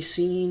remember any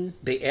scene.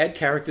 They add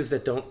characters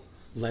that don't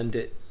lend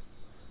it.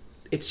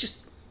 It's just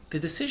the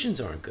decisions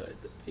aren't good.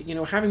 You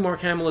know, having Mark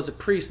Hamill as a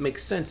priest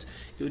makes sense.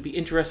 It would be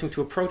interesting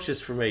to approach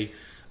this from a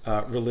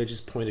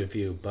religious point of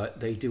view, but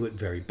they do it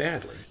very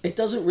badly. It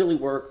doesn't really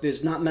work.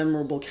 There's not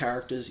memorable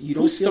characters. You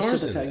don't Who feel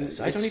stars sympathetic. in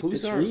this? I don't even.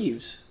 It's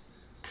Reeves.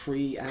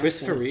 Pre-accent.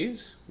 Christopher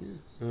Reeves?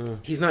 Yeah.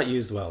 He's not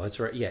used well. That's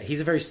right. Yeah, he's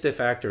a very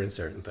stiff actor in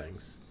certain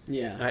things.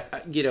 Yeah.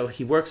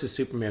 He works as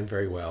Superman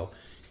very well.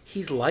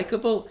 He's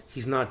likable.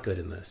 He's not good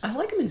in this. I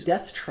like him in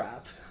Death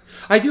Trap.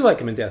 I do like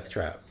him in Death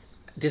Trap.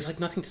 There's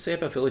like nothing to say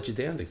about Village of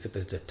the Damned except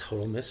that it's a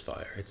total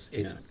misfire. It's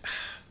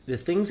the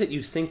things that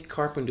you think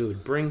Carpenter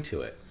would bring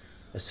to it.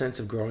 A sense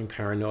of growing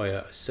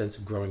paranoia, a sense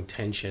of growing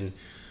tension,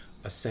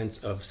 a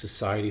sense of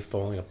society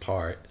falling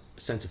apart,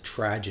 a sense of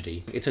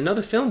tragedy. It's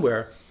another film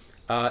where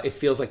it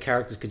feels like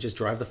characters could just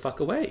drive the fuck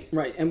away.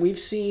 Right, and we've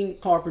seen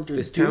Carpenter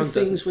do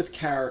things with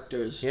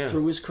characters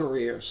through his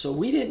career, so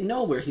we didn't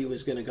know where he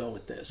was going to go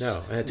with this.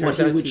 No, and it turns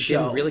out he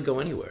didn't really go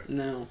anywhere.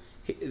 No.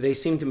 They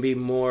seem to be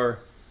more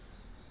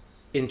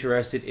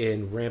interested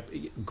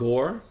in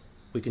gore.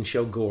 We can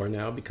show gore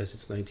now because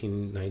it's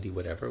 1990,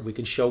 whatever. We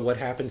can show what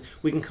happened.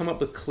 We can come up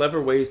with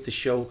clever ways to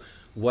show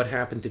what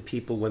happened to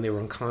people when they were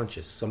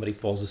unconscious. Somebody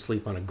falls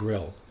asleep on a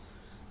grill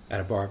at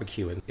a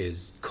barbecue and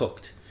is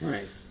cooked.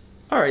 Right.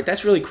 All right,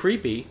 that's really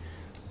creepy,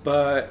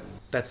 but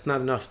that's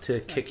not enough to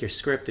kick your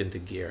script into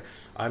gear.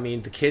 I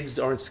mean, the kids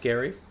aren't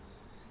scary.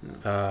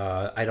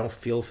 No. I don't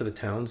feel for the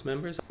town's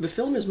members. The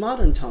film is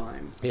modern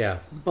time. Yeah.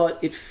 But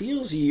it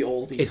feels ye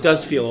olde time. It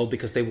does feel old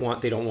because they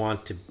don't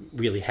want to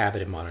really have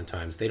it in modern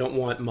times. They don't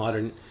want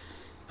modern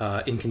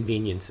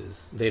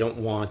inconveniences. They don't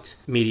want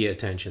media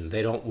attention.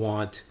 They don't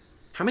want...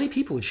 How many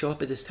people would show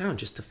up at this town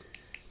just to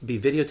be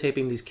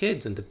videotaping these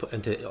kids and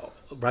to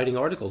writing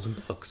articles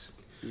and books?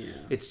 Yeah.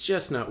 It's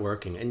just not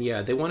working. And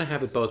yeah, they want to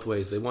have it both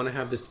ways. They want to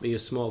have this be a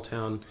small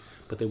town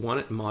but they want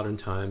it in modern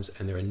times,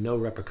 and there are no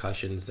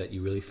repercussions that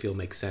you really feel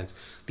make sense.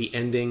 The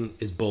ending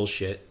is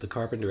bullshit. The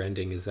Carpenter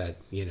ending is that,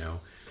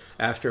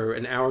 after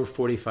an hour and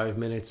 45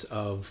 minutes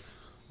of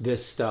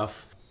this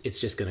stuff, it's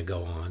just going to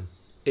go on.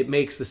 It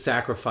makes the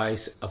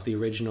sacrifice of the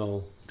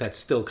original that's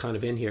still kind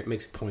of in here, it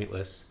makes it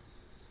pointless.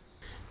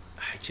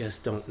 I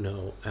just don't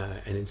know.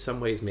 And in some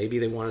ways, maybe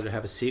they wanted to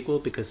have a sequel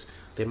because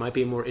there might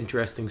be a more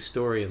interesting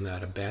story in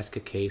that, a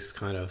basket case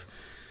kind of,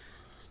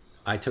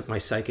 I took my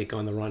psychic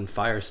on the run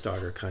fire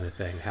starter kind of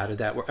thing. How did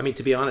that work? I mean,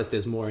 to be honest,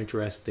 there's more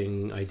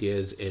interesting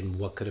ideas in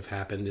what could have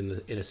happened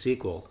in a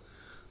sequel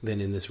than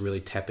in this really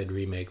tepid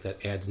remake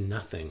that adds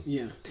nothing.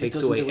 Yeah,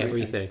 takes away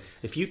everything.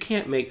 If you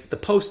can't make, the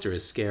poster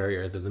is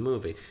scarier than the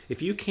movie.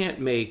 If you can't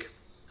make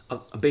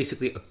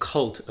basically a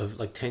cult of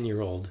like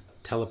 10-year-old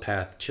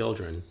telepath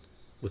children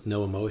with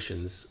no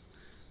emotions,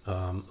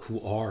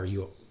 who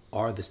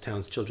are this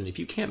town's children, if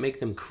you can't make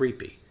them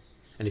creepy,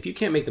 and if you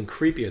can't make them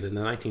creepier than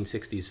the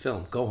 1960s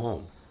film, go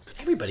home.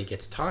 Everybody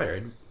gets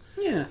tired.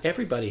 Yeah.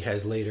 Everybody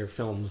has later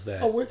films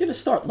that... Oh, we're going to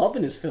start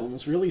loving his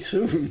films really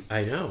soon.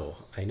 I know,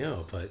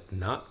 but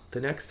not the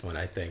next one,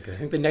 I think. I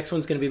think the next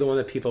one's going to be the one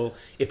that people,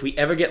 if we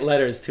ever get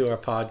letters to our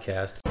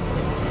podcast...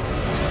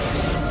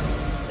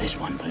 This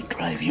one will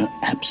drive you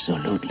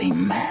absolutely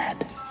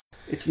mad.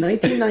 It's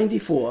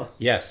 1994.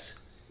 Yes.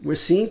 We're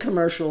seeing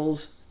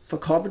commercials for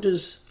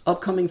Carpenter's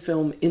upcoming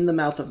film, In the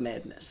Mouth of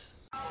Madness.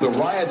 The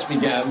riots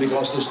began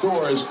because the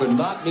stores could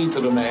not meet the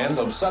demands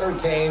of Sutter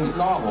Kane's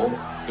novel,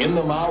 In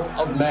the Mouth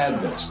of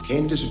Madness.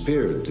 Kane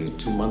disappeared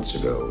 2 months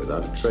ago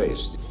without a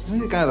trace.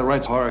 He's the guy that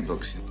writes horror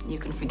books. You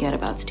can forget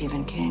about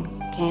Stephen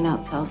King. Kane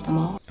outsells them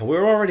all. And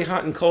we're already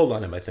hot and cold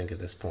on him, I think, at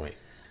this point.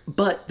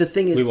 But the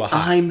thing is,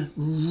 I'm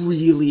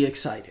really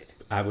excited.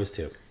 I was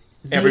too.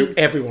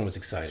 Everyone was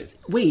excited.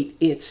 Wait,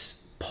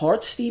 it's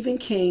part Stephen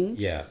King,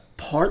 yeah,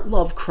 part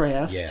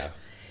Lovecraft. Yeah.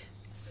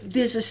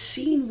 There's a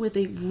scene where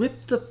they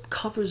rip the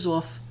covers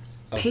off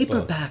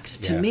paperbacks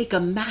to make a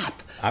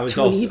map I was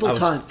to an evil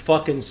time. I was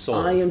fucking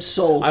sold. I am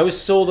sold. I was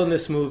sold on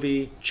this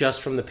movie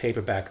just from the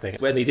paperback thing.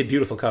 When they did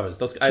beautiful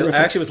covers. I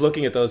actually was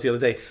looking at those the other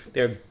day.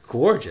 They're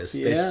gorgeous.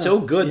 Yeah. They're so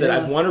good that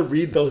I want to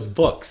read those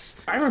books.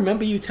 I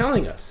remember you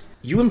telling us.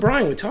 You and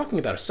Brian were talking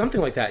about it, something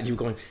like that, and you were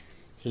going...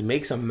 He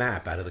makes a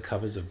map out of the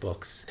covers of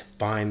books to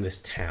find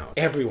this town.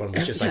 Everyone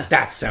was just like,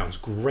 that sounds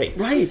great.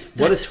 Right.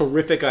 What a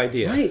terrific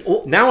idea.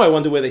 Right. Now I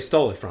wonder where they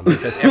stole it from,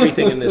 because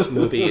everything in this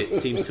movie, it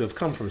seems to have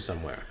come from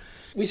somewhere.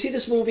 We see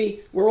this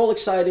movie. We're all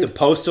excited. The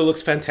poster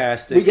looks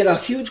fantastic. We get a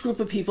huge group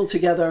of people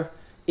together.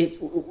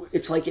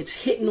 It's like it's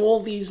hitting all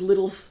these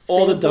little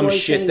all the dumb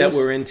shit things that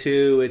we're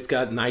into. It's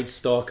got Night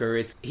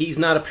Stalker. He's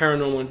not a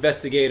paranormal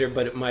investigator,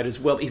 but it might as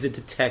well. He's a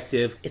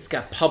detective. It's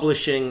got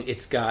publishing.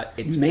 It's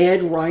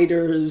Mad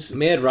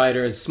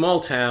Writers, small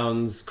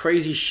towns,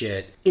 crazy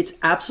shit. It's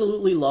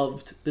absolutely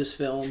loved, this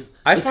film.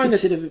 It's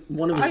considered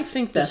one of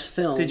his best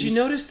films. Did you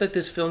notice that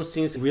this film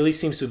really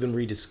seems to have been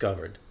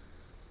rediscovered?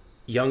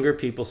 Younger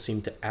people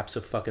seem to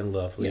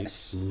abso-fucking-lovely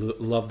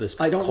love this.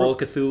 Call of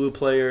Cthulhu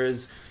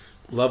players,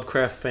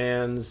 Lovecraft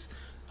fans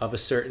of a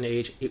certain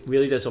age. It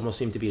really does almost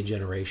seem to be a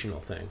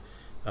generational thing.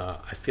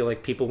 I feel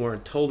like people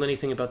weren't told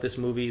anything about this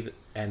movie,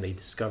 and they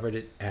discovered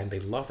it, and they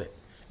love it.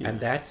 Yeah. And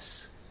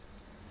that's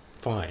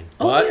fine.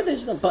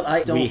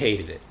 We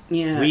hated it.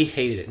 Yeah. We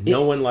hated it.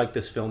 No one liked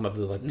this film of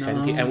the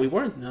 10 people. And we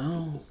weren't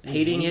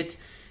hating it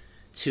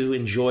to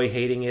enjoy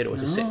hating it or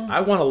to say,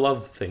 I want to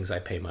love things I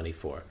pay money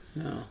for.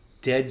 No.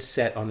 Dead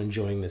set on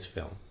enjoying this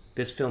film.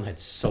 This film had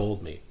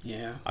sold me.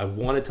 Yeah. I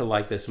wanted to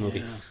like this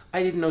movie. Yeah.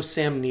 I didn't know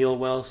Sam Neill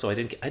well, so I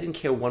didn't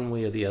care one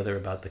way or the other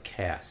about the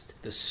cast,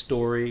 the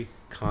story,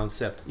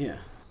 concept. Yeah.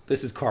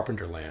 This is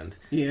Carpenter land.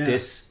 Yeah.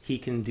 He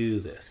can do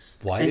this.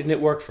 Why didn't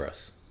it work for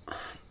us?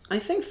 I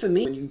think for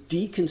me, when you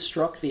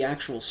deconstruct the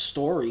actual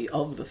story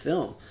of the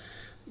film,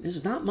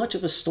 there's not much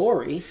of a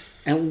story,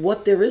 and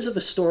what there is of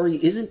a story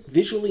isn't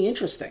visually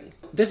interesting.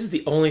 This is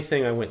the only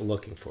thing I went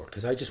looking for,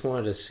 because I just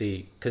wanted to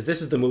see, because this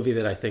is the movie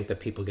that I think that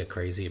people get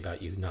crazy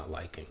about you not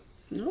liking.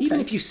 Okay. Even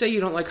if you say you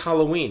don't like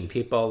Halloween,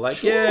 people are like,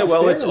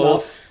 it's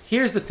old.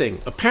 Here's the thing.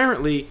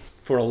 Apparently,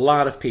 for a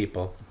lot of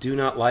people, do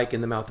not like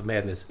In the Mouth of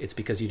Madness, it's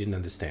because you didn't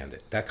understand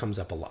it. That comes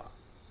up a lot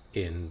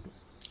in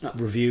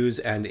reviews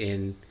and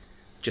in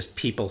just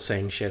people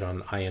saying shit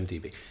on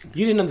IMDb.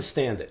 You didn't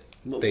understand it,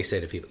 they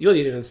say to people. You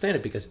didn't understand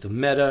it because it's the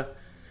meta,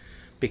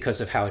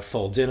 because of how it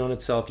folds in on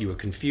itself. You were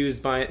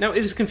confused by it. Now, it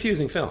is a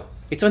confusing film.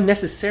 It's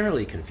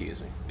unnecessarily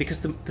confusing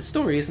because the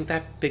story isn't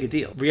that big a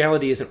deal.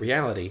 Reality isn't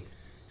reality.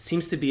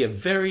 Seems to be a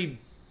very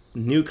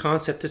new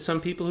concept to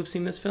some people who've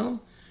seen this film,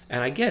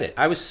 and I get it.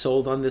 I was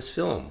sold on this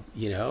film.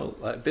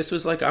 This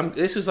was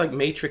like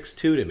Matrix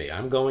 2 to me.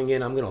 I'm going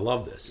in. I'm going to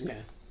love this.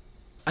 Yeah.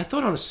 I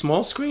thought on a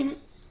small screen,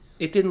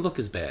 it didn't look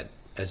as bad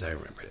as I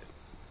remembered it.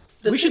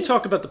 We should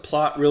talk about the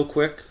plot real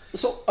quick.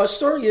 So our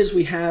story is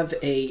we have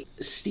a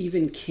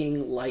Stephen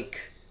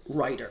King-like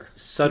writer.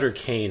 Sutter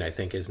Kane, I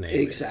think his name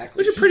exactly.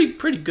 Which is a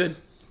pretty good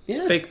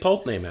fake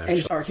pulp name,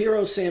 actually. And our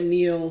hero, Sam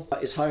Neill,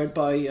 is hired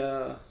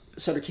by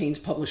Sutter Kane's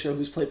publisher,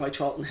 who's played by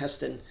Charlton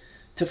Heston,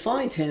 to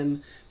find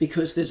him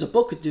because there's a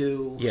book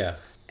due. Yeah.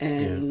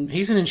 And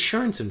he's an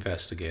insurance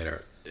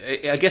investigator.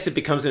 I guess it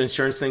becomes an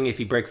insurance thing if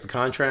he breaks the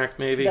contract,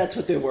 maybe. That's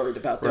what they're worried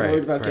about. They're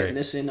worried about getting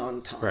this in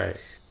on time. Right.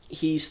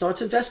 He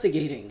starts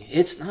investigating.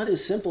 It's not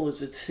as simple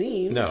as it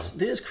seems. No.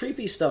 There's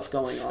creepy stuff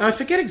going on. Now, I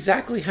forget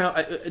exactly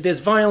how... there's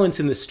violence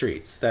in the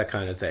streets, that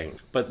kind of thing.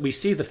 But we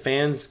see the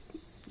fans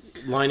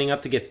lining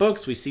up to get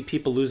books. We see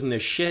people losing their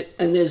shit.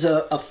 And there's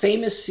a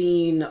famous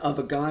scene of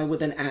a guy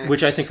with an axe.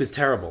 Which I think was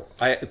terrible.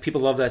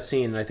 People love that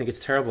scene, and I think it's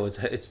terrible.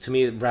 It's to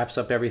me, it wraps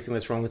up everything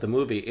that's wrong with the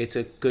movie. It's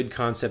a good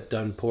concept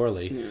done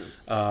poorly.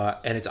 Yeah.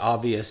 And it's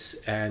obvious,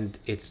 and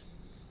it's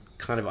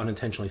kind of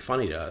unintentionally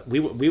funny to us.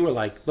 We were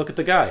like, look at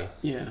the guy.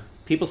 Yeah.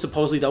 People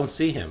supposedly don't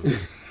see him.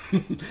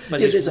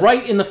 But he's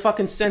right in the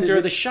fucking center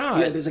of the shot.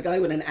 Yeah, there's a guy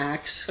with an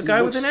axe. A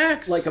guy with an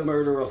axe. Like a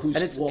murderer who's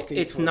and walking.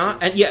 It's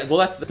not... And yeah, well,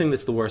 that's the thing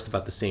that's the worst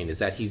about the scene, is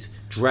that he's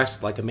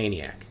dressed like a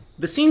maniac.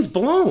 The scene's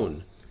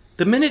blown.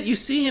 The minute you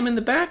see him in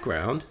the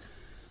background,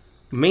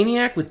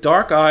 maniac with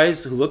dark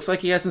eyes who looks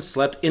like he hasn't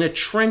slept, in a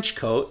trench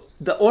coat,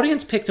 the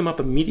audience picked him up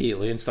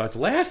immediately and starts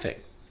laughing.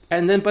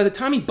 And then by the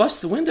time he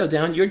busts the window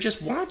down, you're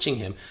just watching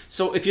him.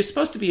 So if you're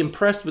supposed to be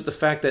impressed with the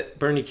fact that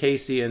Bernie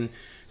Casey and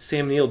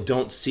Sam Neill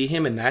don't see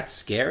him and that's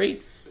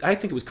scary, I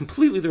think it was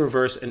completely the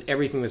reverse and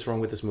everything that's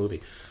wrong with this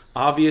movie.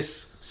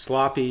 Obvious,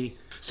 sloppy.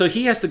 So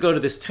he has to go to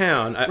this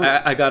town.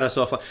 I got us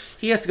off.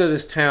 He has to go to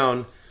this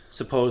town,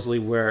 supposedly,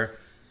 where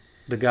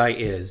the guy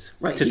is,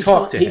 to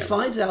talk to him. He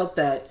finds out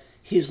that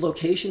his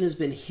location has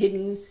been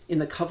hidden in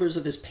the covers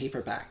of his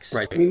paperbacks.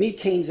 Right. We meet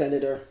Kane's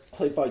editor,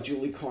 played by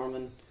Julie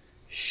Carmen.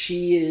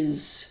 She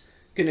is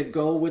going to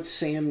go with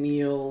Sam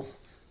Neill.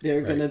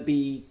 They're going to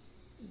be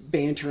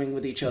bantering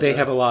with each other. They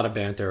have a lot of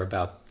banter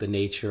about the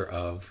nature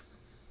of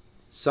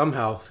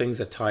somehow things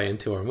that tie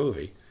into our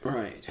movie.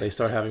 Right. They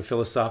start having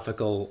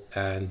philosophical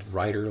and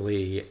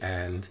writerly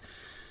and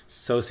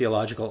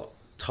sociological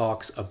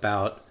talks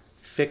about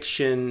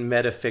fiction,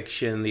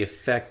 metafiction, the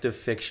effect of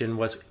fiction,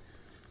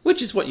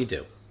 which is what you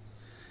do.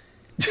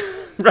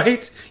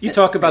 Right? You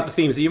talk about the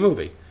themes of your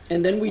movie.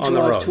 And then we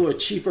drive to a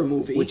cheaper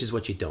movie. Which is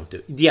what you don't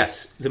do.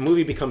 Yes, the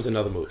movie becomes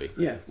another movie.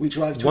 Yeah, we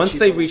drive to Once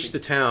they reach the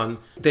town,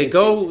 they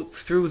go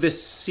through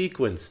this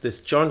sequence,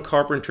 this John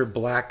Carpenter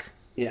black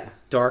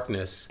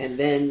darkness. And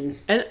then...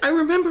 And I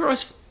remember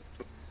us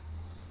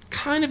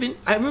kind of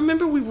I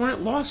remember we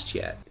weren't lost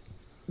yet.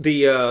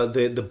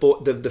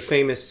 The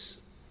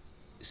famous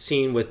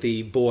scene with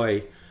the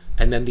boy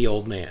and then the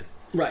old man.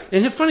 Right.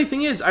 And the funny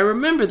thing is, I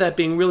remember that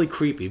being really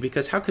creepy,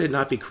 because how could it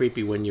not be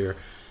creepy when you're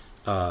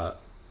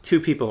two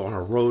people on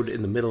a road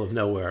in the middle of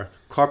nowhere?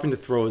 Carpenter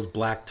throws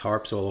black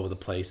tarps all over the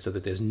place so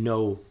that there's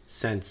no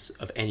sense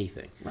of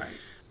anything. Right.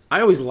 I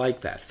always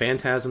like that.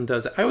 Phantasm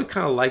does it. I would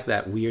kind of like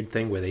that weird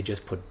thing where they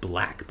just put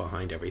black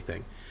behind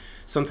everything.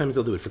 Sometimes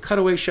they'll do it for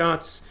cutaway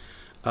shots,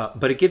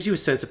 but it gives you a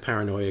sense of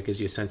paranoia. It gives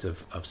you a sense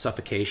of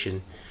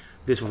suffocation.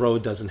 This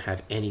road doesn't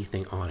have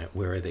anything on it.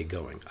 Where are they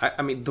going?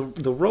 I mean,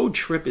 the road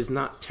trip is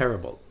not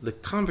terrible. The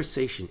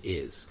conversation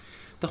is.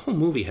 The whole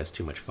movie has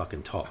too much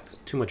fucking talk,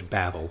 too much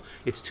babble.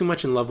 It's too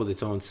much in love with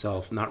its own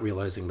self, not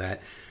realizing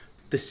that.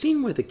 The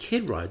scene where the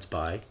kid rides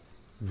by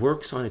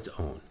works on its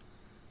own,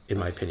 in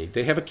my opinion.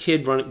 They have a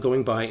kid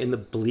going by in the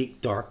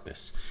bleak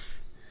darkness,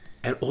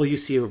 and all you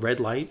see are red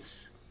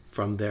lights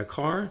from their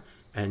car,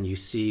 and you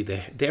see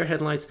their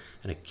headlights,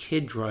 and a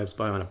kid drives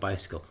by on a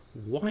bicycle.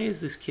 Why is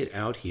this kid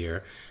out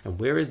here, and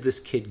where is this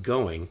kid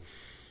going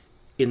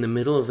in the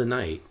middle of the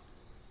night?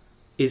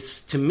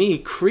 Is, to me,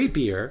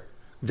 creepier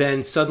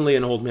than suddenly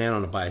an old man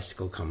on a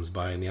bicycle comes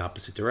by in the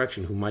opposite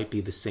direction, who might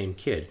be the same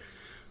kid,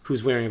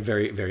 who's wearing a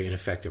very, very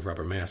ineffective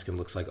rubber mask and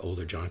looks like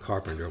older John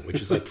Carpenter,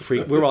 which is like,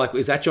 we're all like,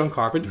 is that John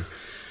Carpenter?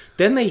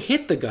 Then they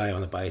hit the guy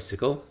on the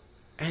bicycle,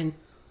 and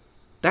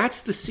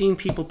that's the scene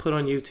people put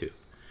on YouTube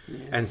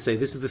and say,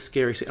 this is the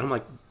scary scene. I'm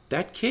like,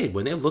 that kid,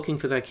 when they're looking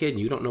for that kid and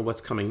you don't know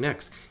what's coming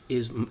next,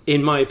 is,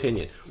 in my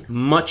opinion,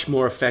 much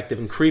more effective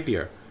and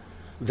creepier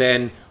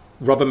than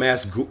rubber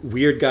mask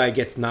weird guy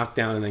gets knocked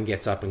down and then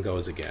gets up and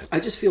goes again.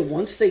 I just feel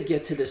once they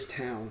get to this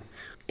town,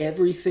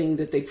 everything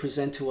that they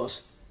present to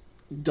us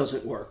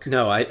doesn't work.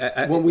 No,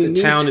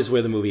 the town is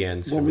where the movie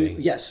ends for me.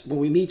 Yes, when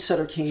we meet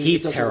Sutter Kane,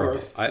 he's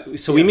terrible.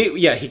 We meet.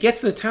 Yeah, he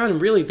gets to the town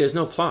and really there's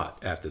no plot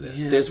after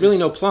this. There's really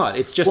no plot.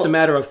 It's just a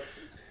matter of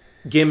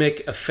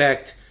gimmick,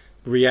 effect,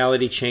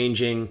 reality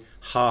changing,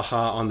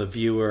 ha-ha on the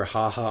viewer,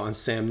 ha-ha on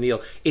Sam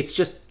Neill. It's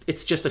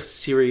just a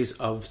series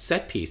of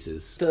set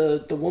pieces.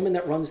 The woman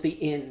that runs the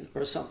inn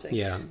or something.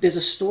 Yeah. There's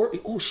a story.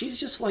 Oh, she's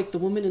just like the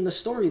woman in the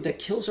story that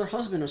kills her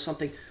husband or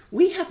something.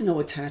 We have no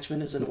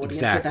attachment as an audience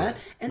to that.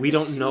 And we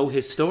don't know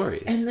his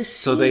stories. And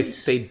so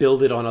they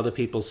build it on other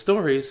people's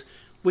stories,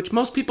 which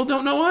most people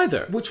don't know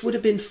either. Which would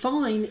have been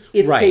fine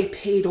if they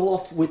paid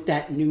off with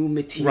that new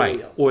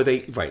material.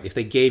 Right. If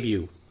they gave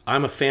you,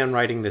 I'm a fan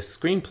writing this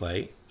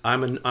screenplay,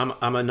 I'm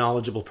a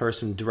knowledgeable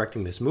person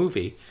directing this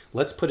movie.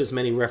 Let's put as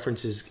many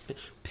references.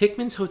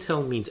 Pickman's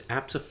Hotel means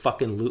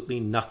abso-fucking-lutely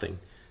nothing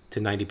to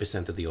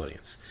 90% of the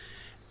audience.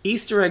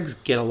 Easter eggs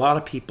get a lot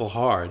of people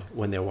hard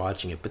when they're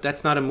watching it, but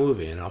that's not a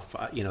movie, and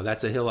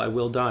that's a hill I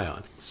will die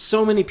on.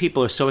 So many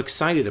people are so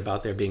excited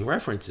about there being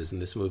references in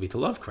this movie to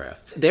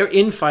Lovecraft. They're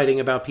infighting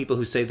about people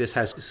who say this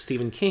has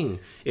Stephen King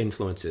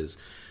influences.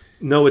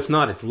 No, it's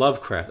not. It's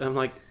Lovecraft. And I'm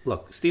like,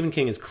 look, Stephen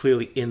King is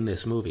clearly in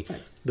this movie.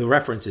 The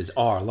references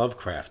are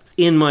Lovecraft.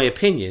 In my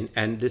opinion,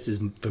 and this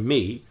is for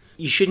me,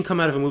 you shouldn't come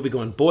out of a movie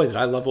going, boy, did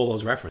I love all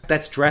those references.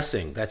 That's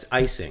dressing. That's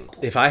icing.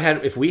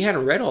 If we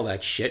hadn't read all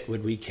that shit,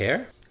 would we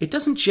care? It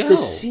doesn't gel. The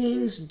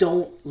scenes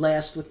don't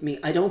last with me.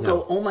 I don't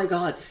go, oh my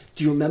God,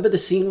 do you remember the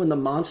scene when the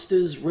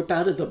monsters rip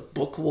out of the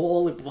book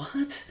wall?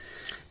 What?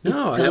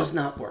 No, it does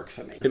not work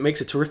for me. It makes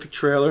a terrific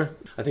trailer.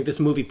 I think this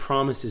movie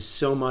promises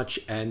so much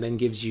and then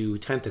gives you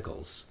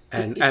tentacles.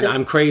 And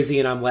I'm crazy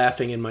and I'm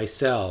laughing in my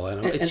cell.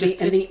 And I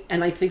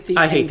think the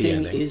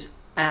ending is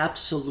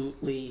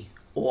absolutely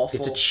awful.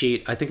 It's a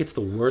cheat. I think it's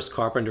the worst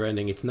Carpenter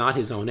ending. It's not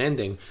his own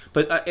ending.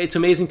 But it's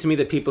amazing to me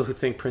that people who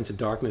think Prince of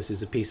Darkness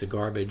is a piece of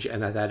garbage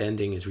and that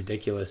ending is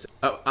ridiculous.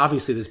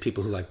 Obviously, there's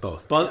people who like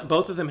both.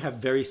 Both of them have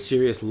very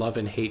serious love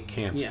and hate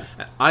camps. Yeah.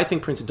 I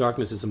think Prince of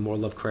Darkness is a more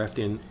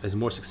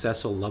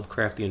successful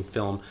Lovecraftian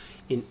film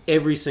in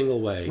every single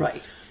way.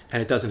 Right.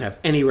 And it doesn't have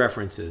any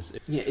references.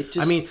 Yeah,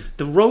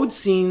 the road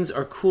scenes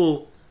are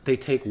cool. They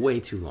take way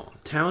too long.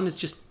 Town is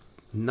just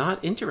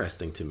not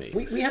interesting to me.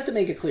 We have to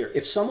make it clear.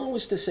 If someone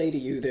was to say to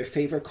you their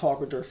favorite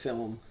Carpenter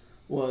film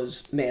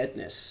was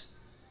Madness,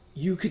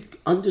 you could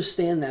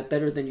understand that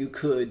better than you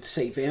could,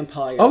 say,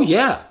 Vampires. Oh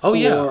yeah.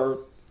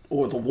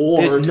 Or The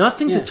Ward. There's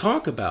nothing to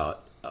talk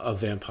about of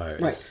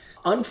vampires. Right.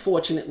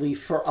 Unfortunately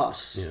for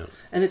us,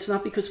 and it's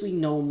not because we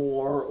know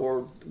more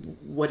or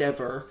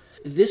whatever,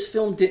 this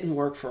film didn't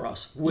work for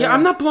us.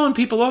 I'm not blowing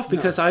people off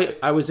because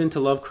I was into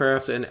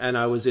Lovecraft and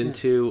I was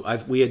into...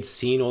 we had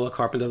seen all the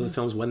Carpenter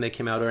films when they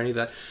came out or any of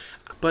that.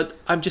 But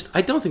I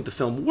don't think the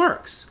film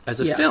works as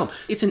a film.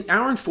 It's an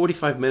hour and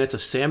 45 minutes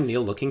of Sam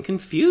Neill looking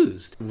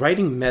confused.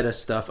 Writing meta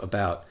stuff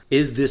about,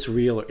 is this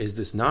real or is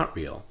this not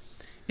real?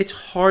 It's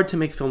hard to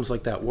make films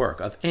like that work,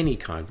 of any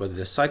kind, whether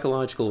they're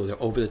psychological or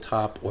they're over the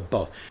top or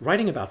both.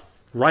 Writing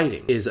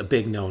is a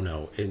big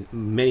no-no in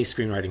many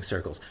screenwriting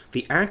circles.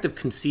 The act of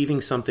conceiving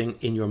something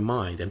in your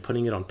mind and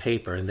putting it on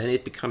paper and then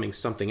it becoming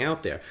something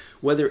out there,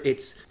 whether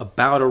it's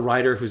about a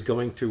writer who's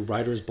going through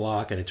writer's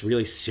block and it's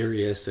really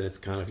serious and it's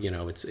kind of,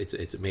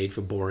 it's made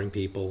for boring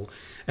people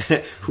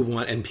who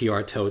want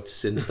NPR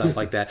totes and stuff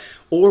like that,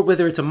 or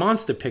whether it's a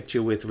monster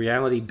picture with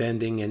reality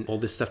bending and all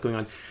this stuff going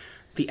on.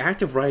 The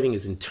act of writing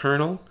is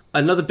internal.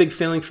 Another big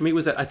failing for me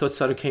was that I thought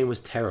Sutter Kane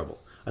was terrible.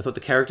 I thought the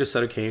character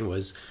Sutter Kane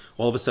was,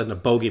 all of a sudden, a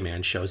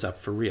bogeyman shows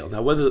up for real.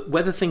 Now,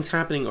 whether things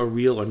happening are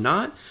real or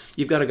not,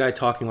 you've got a guy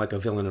talking like a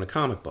villain in a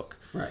comic book.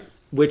 Right.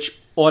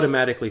 Which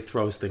automatically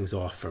throws things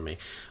off for me.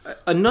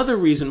 Another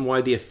reason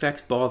why the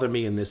effects bother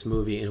me in this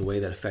movie in a way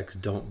that effects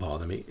don't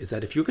bother me is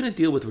that if you're going to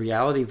deal with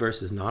reality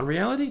versus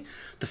non-reality,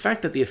 the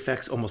fact that the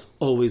effects almost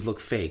always look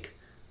fake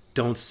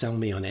don't sell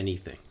me on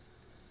anything.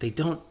 They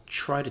don't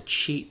try to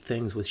cheat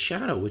things with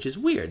shadow, which is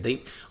weird.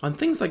 On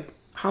things like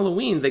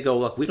Halloween, they go,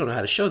 look, we don't know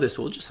how to show this,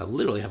 so we'll just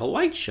literally have a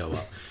light show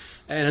up.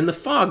 And in The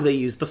Fog, they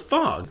use the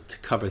fog to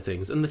cover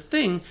things. And The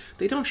Thing,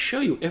 they don't show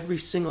you every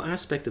single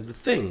aspect of The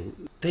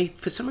Thing.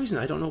 For some reason,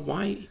 I don't know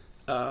why,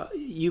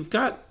 you've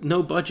got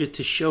no budget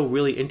to show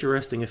really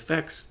interesting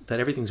effects, that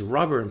everything's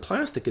rubber and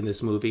plastic in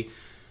this movie.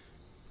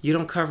 You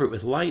don't cover it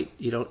with light,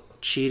 you don't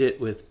cheat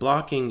it with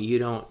blocking, you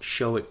don't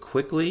show it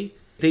quickly.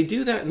 They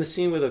do that in the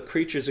scene where the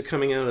creatures are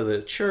coming out of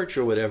the church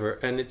or whatever,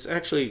 and it's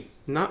actually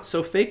not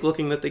so fake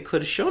looking that they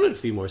could have shown it a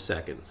few more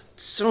seconds.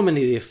 So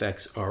many of the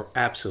effects are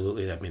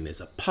absolutely... there's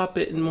a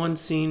puppet in one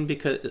scene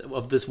because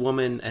of this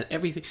woman and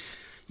everything.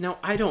 Now,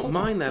 I don't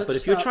mind that, but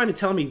if you're trying to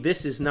tell me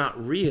this is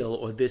not real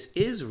or this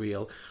is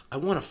real, I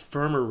want a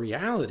firmer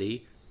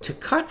reality to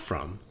cut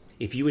from.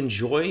 If you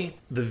enjoy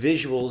the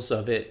visuals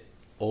of it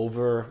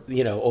over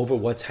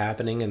what's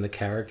happening and the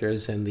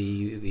characters and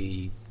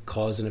the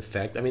cause and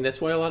effect.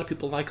 That's why a lot of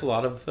people like a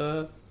lot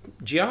of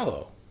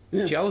Giallo.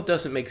 Yeah. Giallo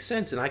doesn't make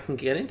sense, and I can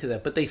get into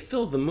that, but they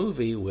fill the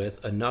movie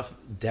with enough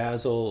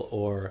dazzle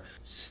or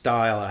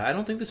style. I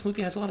don't think this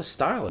movie has a lot of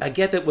style. I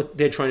get that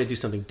they're trying to do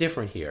something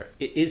different here.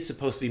 It is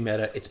supposed to be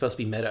meta. It's supposed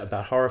to be meta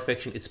about horror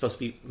fiction. It's supposed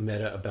to be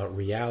meta about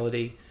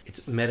reality.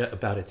 It's meta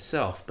about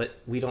itself, but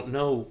we don't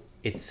know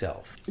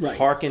itself. Right.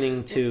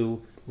 Hearkening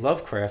to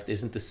Lovecraft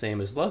isn't the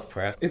same as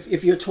Lovecraft.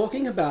 If you're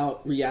talking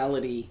about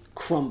reality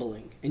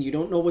crumbling and you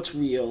don't know what's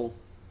real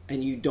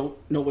and you don't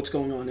know what's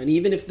going on, and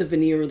even if the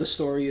veneer of the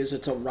story is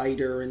it's a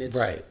writer and it's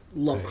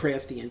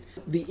Lovecraftian,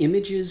 the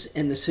images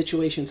and the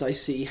situations I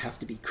see have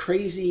to be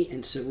crazy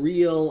and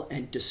surreal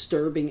and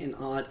disturbing and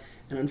odd,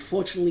 and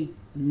unfortunately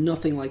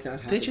nothing like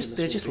that happens.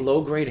 They're just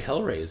low-grade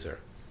Hellraiser.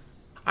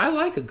 I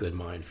like a good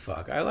mind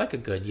fuck. I like a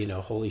good,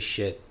 holy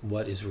shit,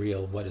 what is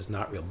real, what is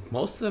not real.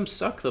 Most of them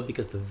suck, though,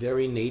 because the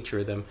very nature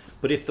of them.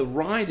 But if the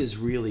ride is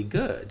really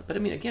good... But,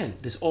 again,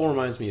 this all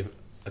reminds me of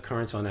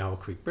Occurrence on Owl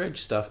Creek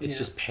Bridge stuff. It's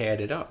just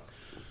padded up.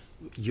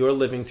 you're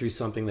living through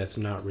something that's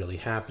not really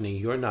happening.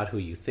 You're not who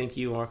you think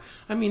you are.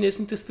 I mean,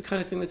 isn't this the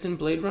kind of thing that's in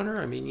Blade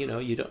Runner? I mean,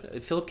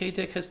 Philip K.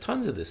 Dick has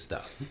tons of this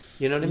stuff.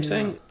 You know what I'm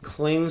saying?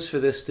 Claims for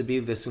this to be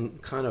this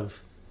kind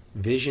of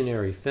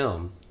visionary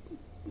film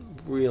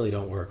really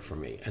don't work for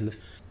me. And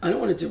I don't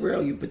want to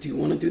derail you, but do you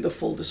want to do the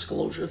full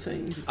disclosure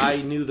thing? I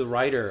knew the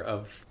writer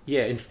of...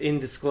 Yeah, in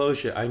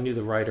Disclosure, I knew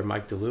the writer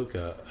Mike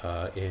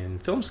DeLuca in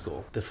film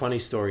school. The funny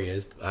story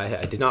is,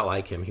 I did not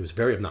like him. He was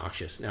very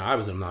obnoxious. Now, I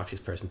was an obnoxious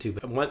person too,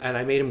 and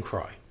I made him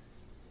cry,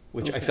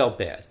 which I felt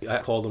bad. I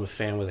called him a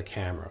fan with a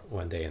camera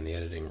one day in the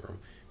editing room,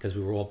 because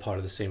we were all part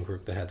of the same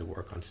group that had to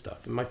work on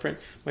stuff. And my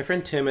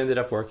friend Tim ended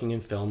up working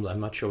in film. I'm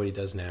not sure what he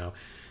does now.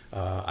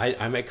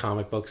 I make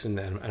comic books and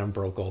I'm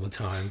broke all the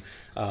time.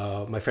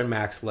 My friend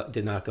Max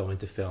did not go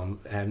into film,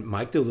 and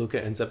Mike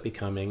DeLuca ends up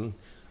becoming,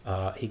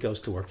 he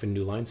goes to work for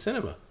New Line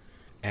Cinema,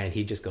 and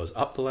he just goes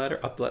up the ladder,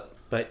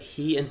 but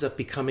he ends up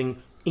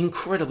becoming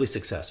incredibly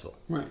successful.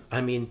 Right.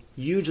 I mean,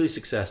 hugely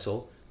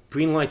successful.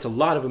 Greenlights a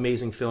lot of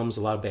amazing films,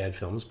 a lot of bad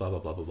films, blah, blah,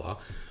 blah, blah,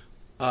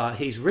 blah.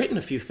 He's written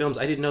a few films.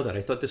 I didn't know that.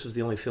 I thought this was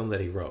the only film that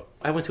he wrote.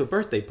 I went to a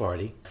birthday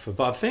party for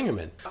Bob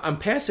Fingerman. I'm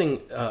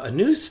passing a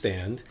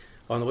newsstand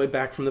on the way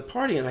back from the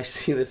party, and I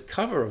see this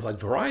cover of like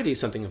Variety,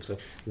 something of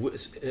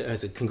I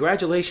said,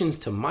 "Congratulations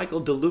to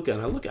Michael DeLuca,"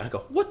 and I look at it, I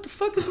go, "What the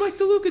fuck is Mike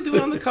DeLuca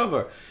doing on the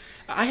cover?"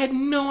 I had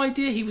no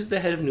idea he was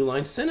the head of New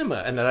Line Cinema,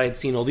 and that I had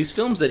seen all these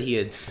films that he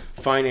had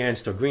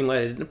financed or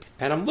greenlighted.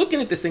 And I'm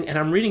looking at this thing, and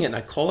I'm reading it, and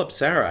I call up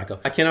Sarah. I go,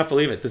 "I cannot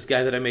believe it. This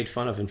guy that I made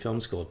fun of in film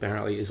school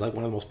apparently is like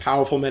one of the most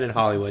powerful men in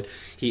Hollywood.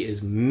 He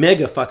is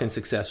mega fucking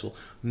successful,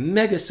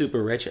 mega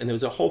super rich." And there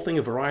was a whole thing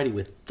of Variety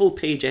with full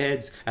page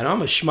ads, and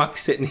I'm a schmuck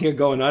sitting here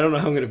going, "I don't know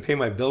how I'm going to pay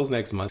my bills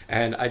next month."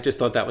 And I just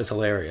thought that was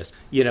hilarious.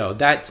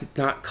 That's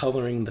not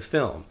coloring the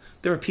film.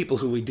 There are people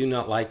who we do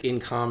not like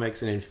in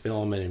comics and in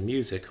film and in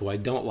music who I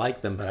don't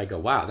like them, but I go,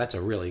 wow, that's a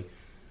really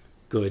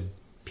good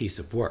piece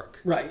of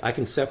work. Right. I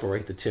can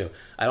separate the two.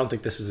 I don't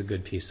think this was a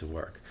good piece of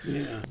work.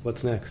 Yeah.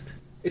 What's next?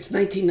 It's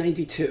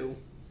 1992.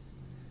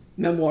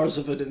 Memoirs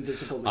of an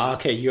Invisible Man.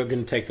 Okay, you're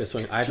going to take this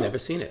one. I've never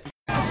seen it.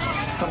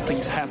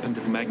 Something's happened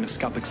at the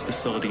Magnascopics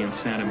facility in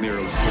Santa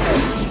Mira.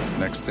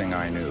 Next thing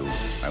I knew,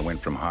 I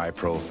went from high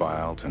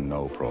profile to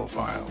no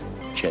profile.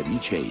 Chevy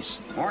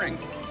Chase. Morning.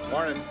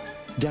 Morning.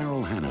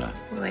 Daryl Hannah.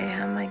 Boy,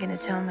 how am I going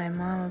to tell my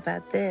mom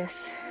about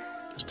this?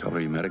 Just tell her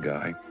you met a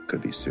guy.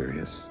 Could be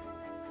serious.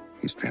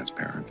 He's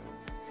transparent.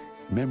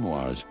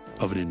 Memoirs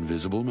of an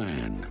Invisible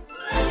Man.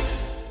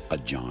 A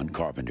John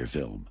Carpenter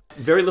film.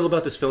 Very little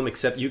about this film,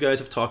 except you guys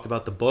have talked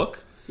about the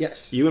book.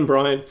 Yes. You and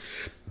Brian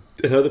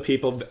and other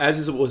people,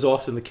 as was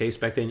often the case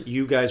back then,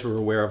 you guys were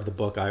aware of the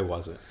book. I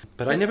wasn't.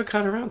 But I never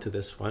got around to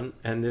this one,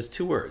 and there's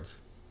two words.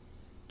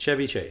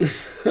 Chevy Chase.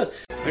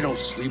 I don't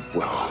sleep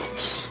well.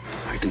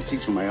 I can see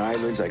through my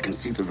eyelids. I can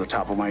see through the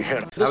top of my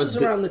head. This is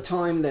around the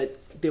time that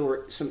there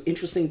were some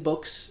interesting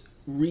books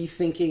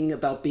rethinking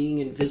about being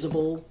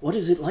invisible. What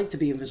is it like to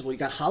be invisible? You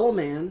got Hollow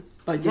Man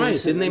by Dan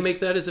Simmons. Didn't they make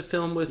that as a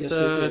film with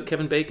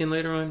Kevin Bacon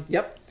later on?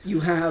 Yep. You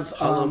have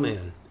Hollow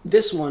Man.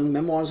 This one,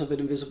 Memoirs of an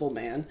Invisible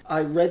Man.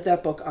 I read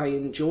that book. I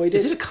enjoyed it.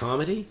 Is it a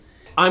comedy?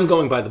 I'm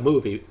going by the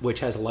movie,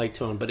 which has a light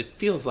tone, but it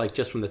feels like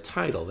just from the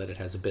title that it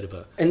has a bit of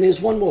a... And there's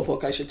one more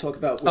book I should talk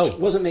about, which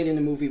wasn't made in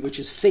a movie, which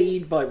is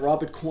Fade by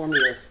Robert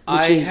Cormier.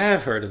 I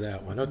have heard of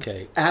that one,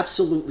 okay.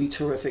 Absolutely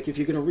terrific. If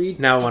you're going to read...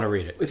 Now I want to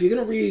read it. If you're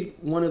going to read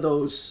one of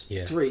those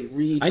three,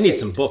 read I need Fade.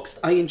 some books.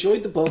 I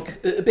enjoyed the book.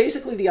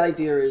 Basically, the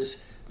idea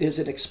is there's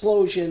an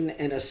explosion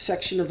and a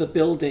section of a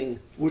building,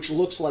 which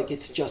looks like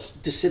it's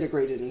just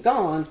disintegrated and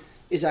gone,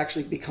 is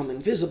actually become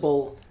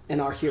invisible, and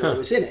our hero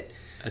is in it.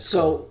 That's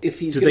so cool. if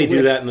he's did they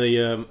do that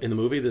in the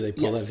movie? Did they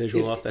pull that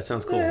visual off? That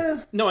sounds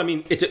cool. No, I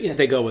mean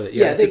they go with it.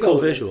 Yeah, it's a cool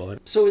visual.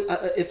 So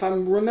if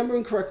I'm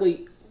remembering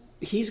correctly,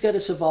 he's got to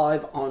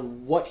survive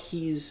on what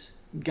he's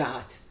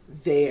got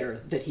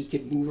there that he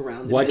can move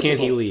around. Why can't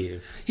he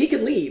leave? He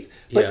can leave,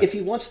 but if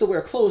he wants to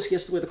wear clothes, he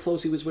has to wear the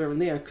clothes he was wearing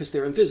there because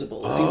they're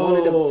invisible.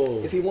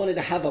 If he wanted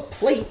to have a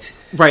plate,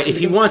 right? If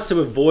he wants to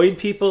avoid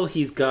people,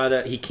 he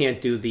can't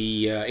do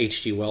the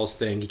H.G. Wells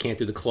thing. He can't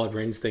do the Claude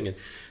Rains thing and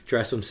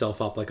dress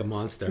himself up like a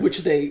monster. Which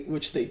they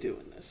do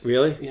in this.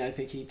 Really? Yeah, I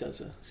think he does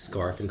a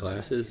scarf and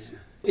glasses. Yeah.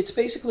 It's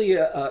basically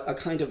a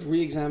kind of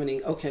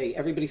re-examining, okay,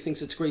 everybody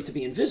thinks it's great to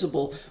be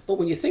invisible, but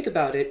when you think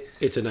about it...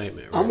 It's a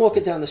nightmare. Right? I'm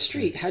walking down the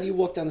street. How do you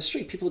walk down the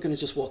street? People are going to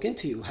just walk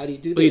into you. How do you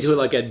do this? Well, you do it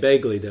like Ed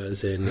Begley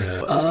does in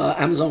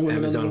Amazon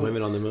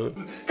Women on the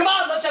Moon. Come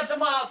on, let's have some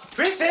wild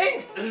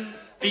sprinting!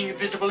 Being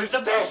invisible is the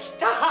best!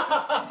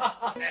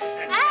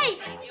 Hey!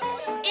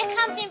 Here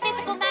comes the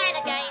Invisible Man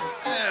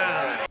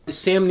again.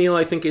 Sam Neill,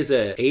 I think, is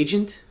an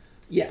agent.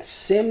 Yes,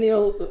 Sam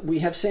Neill. We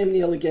have Sam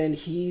Neill again.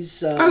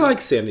 He's. I like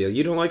Sam Neill.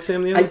 You don't like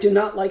Sam Neill? I do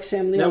not like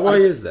Sam Neill. Now, why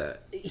is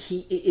that?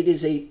 It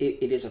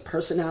is a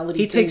personality.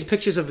 He takes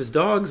pictures of his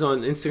dogs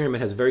on Instagram and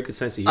has a very good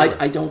sense of humor.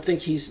 I don't think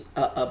he's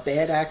a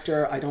bad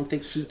actor. I don't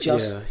think he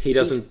just. Yeah, he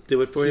doesn't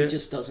do it for you. He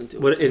just doesn't do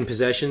it. What in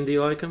Possession? Do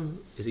you like him?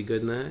 Is he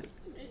good in that?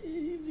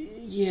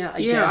 Yeah,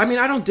 I guess. I mean,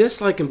 I don't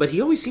dislike him, but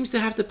he always seems to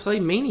have to play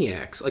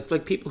maniacs,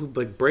 like people who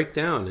break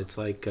down. It's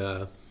like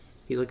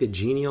He's like a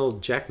genial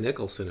Jack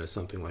Nicholson or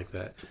something like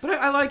that. But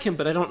I like him,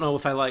 but I don't know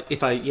if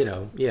I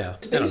yeah.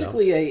 It's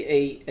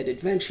basically an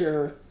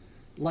adventure,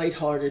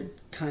 lighthearted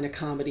kind of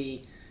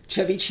comedy.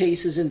 Chevy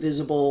Chase is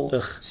invisible.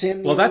 Ugh.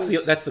 Sam Well,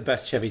 Neill that's the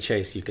best Chevy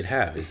Chase you could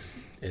have.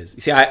 Is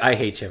see, I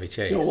hate Chevy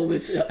Chase, No, well,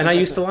 and I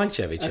used to like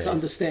Chevy Chase. That's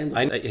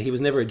understandable. He was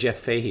never a Jeff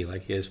Fahey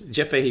like he is.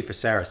 Jeff Fahey for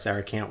Sarah.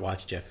 Sarah can't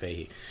watch Jeff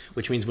Fahey,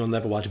 which means we'll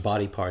never watch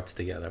Body Parts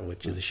together,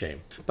 which is a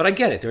shame. But I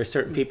get it. There are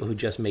certain people who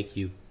just make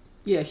you.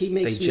 Yeah, he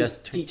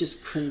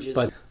just cringes.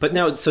 But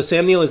now, so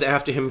Sam Neill is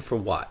after him for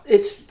what?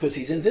 It's because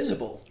he's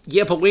invisible.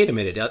 Yeah, but wait a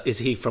minute. Is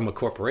he from a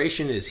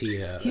corporation? Is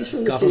he He's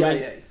from government?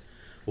 the CIA.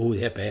 Oh,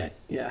 they're bad.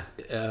 Yeah.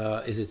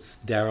 Is it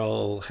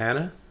Daryl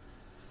Hannah?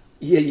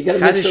 Yeah, you got to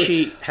make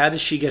sure. How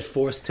does she get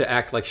forced to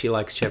act like she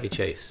likes Chevy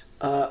Chase?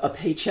 A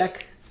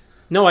paycheck.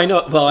 No, I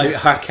know. Well,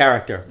 her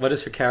character. What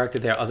is her character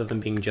there other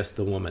than being just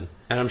the woman?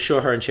 And I'm sure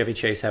her and Chevy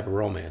Chase have a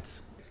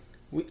romance.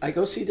 I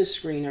go see this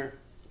screener.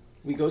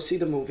 We go see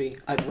the movie.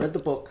 I've read the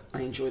book.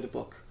 I enjoy the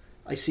book.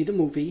 I see the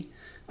movie.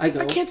 I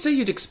can't say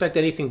you'd expect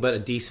anything but a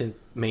decent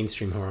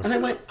mainstream horror and I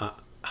went,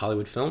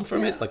 Hollywood film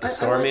from it, like a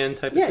Starman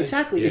type of thing. Yeah,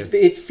 exactly. Yeah.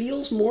 It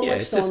feels more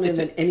like Starman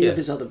than any of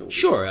his other movies.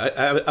 Sure,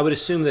 I would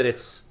assume that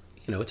it's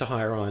it's a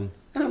higher on.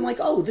 And I'm like,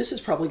 oh, this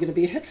is probably going to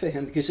be a hit for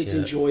him because it's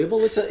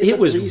enjoyable. It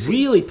was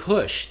really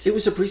pushed. It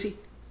was a breezy,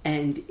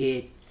 and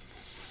it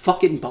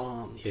fucking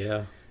bombed.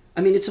 Yeah. I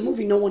mean, it's a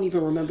movie no one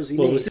even remembers he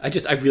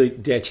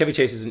made. Chevy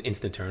Chase is an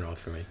instant turn off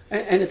for me.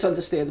 And it's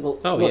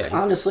understandable. Oh, Look, yeah.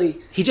 honestly...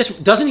 He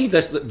just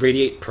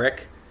radiate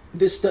prick?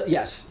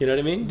 Yes. You know what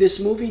I mean? This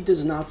movie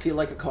does not feel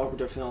like a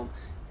Carpenter film.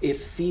 It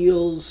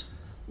feels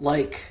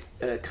like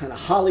a kind of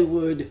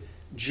Hollywood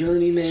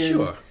journeyman.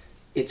 Sure.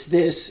 It's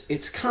this.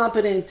 It's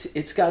competent.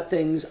 It's got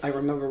things. I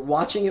remember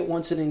watching it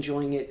once and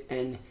enjoying it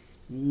and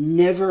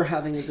never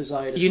having a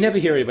desire to see You never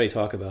it. hear anybody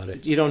talk about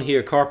it. You don't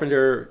hear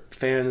Carpenter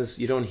fans.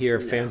 You don't hear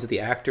fans of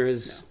the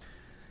actors. No.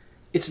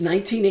 It's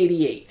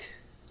 1988.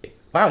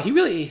 Wow,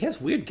 he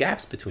has weird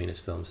gaps between his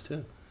films,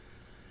 too.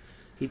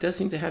 He does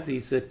seem to have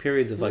these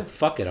periods of like,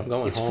 fuck it, I'm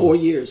going home. It's 4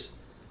 years.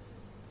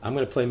 I'm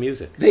going to play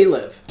music. They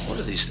live. What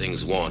do these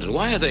things want, and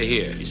why are they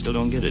here? You still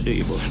don't get it, do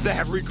you, boy? They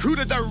have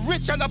recruited the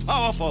rich and the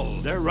powerful.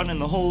 They're running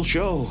the whole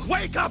show.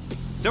 Wake up!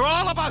 They're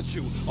all about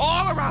you,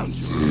 all around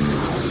you.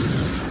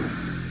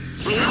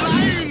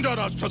 Blinded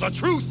us to the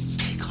truth.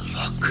 Take a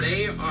look.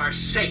 They are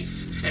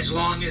safe as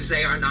long as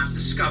they are not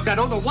discovered. I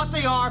don't know what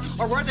they are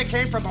or where they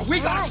came from, but we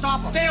gotta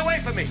stop them. Stay away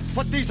from me.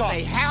 Put these on.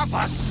 They have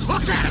us.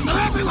 Look at them. They're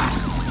everywhere.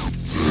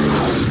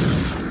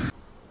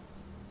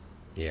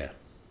 Yeah.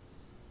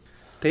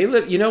 They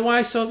Live. You know why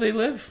I saw They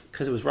Live?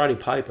 Because it was Roddy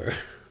Piper.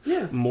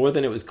 Yeah. More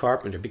than it was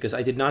Carpenter. Because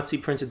I did not see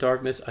Prince of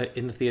Darkness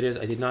in the theaters.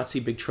 I did not see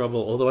Big Trouble,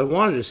 although I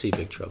wanted to see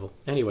Big Trouble.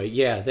 Anyway,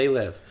 yeah, They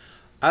Live.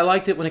 I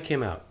liked it when it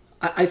came out.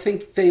 I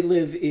think They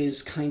Live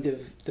is kind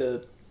of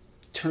the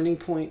turning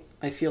point.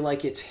 I feel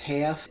like it's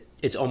half.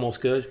 It's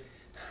almost good.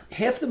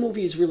 Half the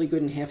movie is really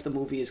good and half the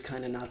movie is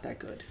kind of not that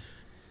good.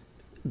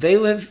 They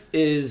Live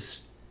is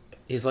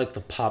like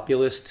the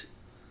populist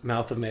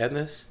Mouth of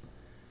Madness.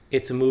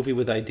 It's a movie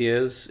with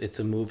ideas. It's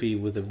a movie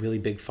with a really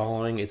big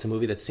following. It's a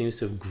movie that seems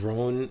to have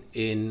grown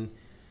in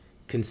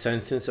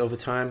consensus over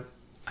time.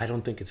 I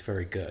don't think it's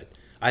very good.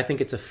 I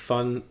think it's a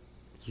fun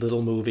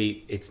little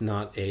movie. It's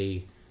not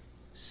a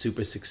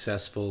super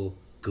successful,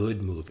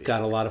 good movie.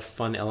 Got a lot of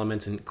fun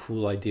elements and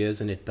cool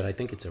ideas in it, but I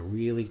think it's a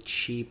really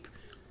cheap,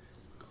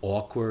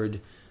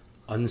 awkward,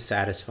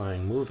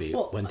 unsatisfying movie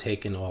when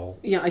taken all.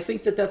 Yeah, I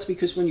think that's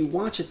because when you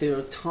watch it, there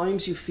are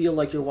times you feel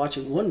like you're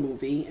watching one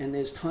movie, and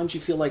there's times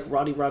you feel like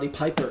Roddy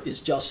Piper is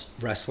just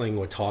wrestling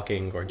or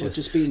talking or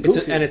just being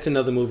goofy. And it's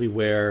another movie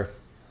where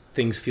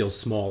things feel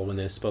small when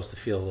they're supposed to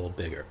feel a little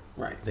bigger.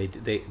 Right.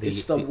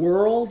 It's the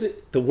world.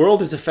 The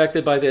world is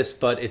affected by this,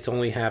 but it's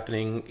only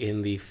happening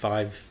in the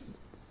 5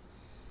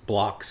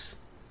 blocks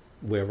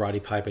where Roddy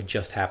Piper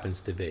just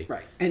happens to be.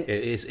 Right. And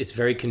it's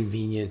very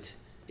convenient.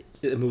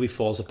 The movie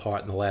falls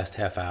apart in the last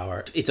half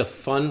hour. It's a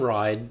fun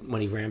ride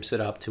when he ramps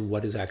it up to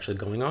what is actually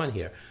going on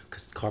here,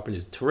 because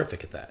Carpenter's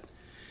terrific at that.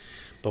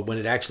 But when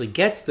it actually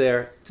gets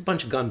there, it's a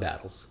bunch of gun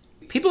battles.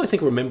 People, I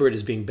think, remember it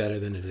as being better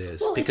than it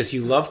is, because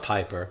you love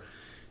Piper,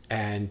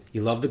 and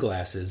you love the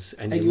glasses,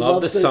 and you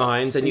love the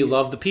signs, and you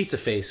love the pizza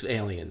face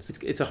aliens.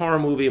 It's a horror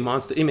movie, a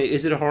monster. I mean,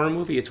 is it a horror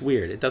movie? It's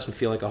weird. It doesn't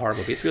feel like a horror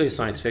movie. It's really a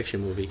science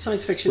fiction movie.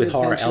 Science fiction with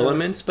horror adventure.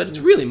 elements, but it's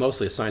really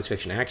mostly a science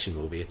fiction action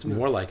movie. It's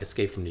more like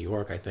Escape from New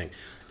York, I think.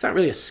 It's not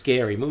really a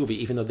scary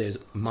movie, even though there's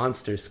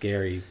monster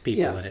scary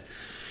people in it.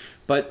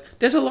 But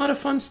there's a lot of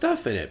fun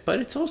stuff in it. But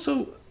it's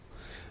also...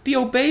 The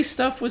Obey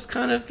stuff was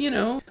kind of,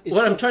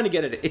 what I'm trying to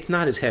get at, it's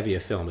not as heavy a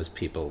film as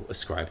people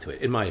ascribe to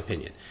it, in my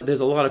opinion.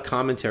 There's a lot of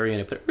commentary in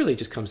it, but it really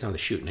just comes down to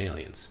shooting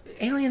aliens.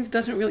 Aliens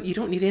doesn't really, you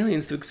don't need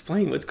aliens to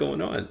explain what's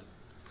going on.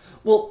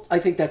 Well, I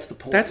think that's the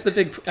point. That's the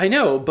big, I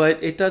know,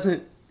 but it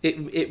doesn't,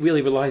 it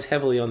really relies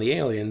heavily on the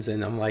aliens,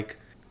 and I'm like,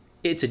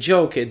 it's a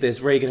joke, there's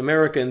Reagan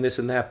America and this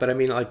and that, but I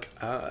mean, like,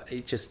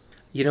 it just,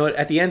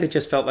 at the end it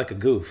just felt like a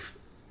goof.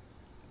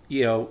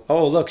 Oh,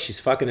 look, she's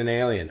fucking an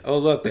alien. Oh,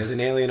 look, there's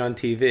an alien on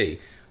TV.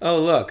 oh,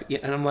 look.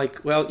 And I'm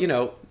like, well,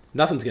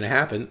 nothing's going to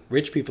happen.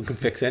 Rich people can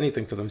fix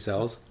anything for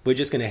themselves. We're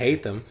just going to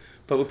hate them.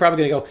 But we're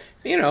probably going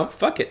to go,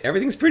 fuck it.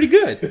 Everything's pretty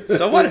good.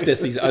 So what if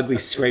there's these ugly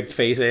scraped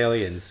face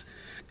aliens?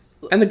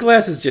 And the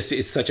glasses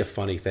is such a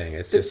funny thing.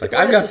 It's just like,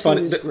 I've got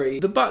fun.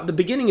 The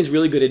beginning is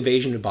really good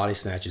invasion of body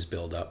snatchers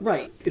build up.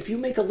 Right. If you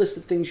make a list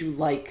of things you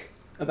like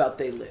about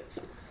They Live,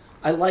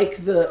 I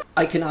like the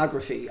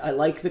iconography. I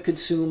like the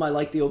consume. I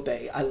like the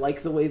obey. I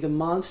like the way the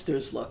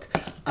monsters look.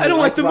 I don't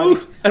like the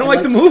movie. I don't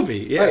like the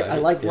movie. Yeah. Right. I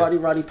like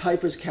Roddy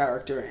Piper's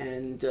character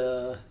and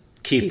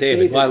Keith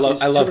David. Well,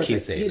 I love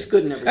Keith David. He's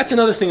good in everything. That's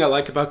another thing I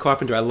like about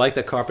Carpenter. I like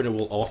that Carpenter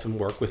will often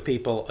work with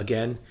people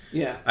again.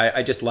 Yeah.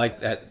 I just like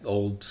that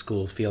old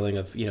school feeling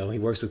of, he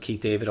works with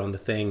Keith David on The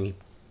Thing, he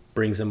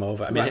brings him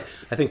over. I mean,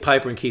 I think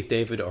Piper and Keith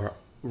David are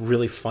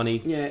really funny,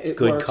 good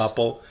works.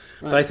 couple.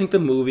 Right. But I think the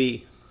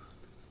movie,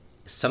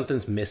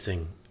 something's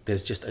missing.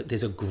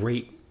 There's a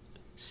great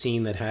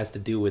scene that has to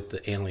do with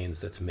the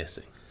aliens that's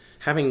missing.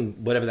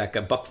 Having whatever that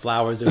guy, Buck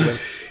Flowers, or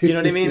you know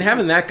what I mean?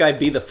 Having that guy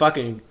be the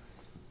fucking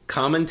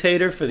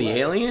commentator for the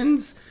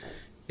aliens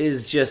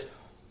is just...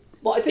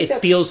 Well, I think it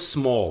feels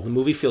small. The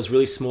movie feels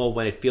really small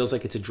when it feels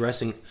like it's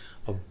addressing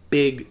a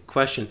big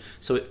question.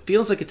 So it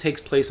feels like it takes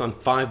place on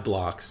 5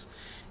 blocks.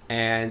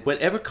 And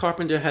whenever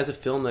Carpenter has a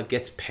film that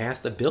gets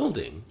past a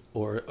building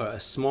or a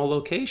small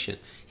location,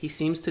 he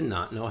seems to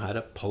not know how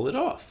to pull it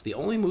off. The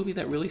only movie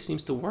that really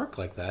seems to work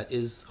like that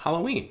is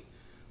Halloween,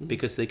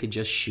 because they could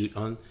just shoot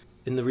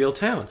in the real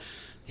town.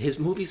 His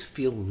movies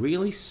feel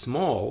really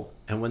small,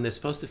 and when they're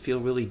supposed to feel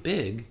really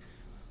big,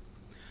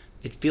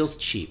 it feels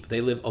cheap.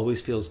 They Live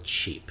always feels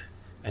cheap,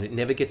 and it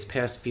never gets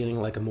past feeling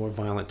like a more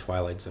violent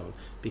Twilight Zone,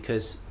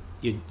 because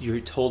you're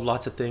told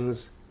lots of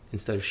things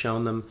instead of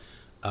shown them.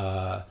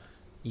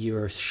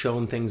 You're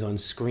shown things on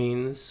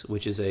screens,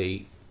 which is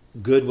a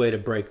good way to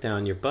break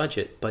down your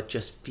budget, but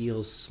just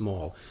feels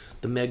small.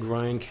 The Meg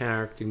Ryan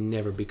character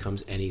never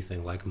becomes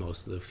anything like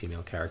most of the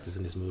female characters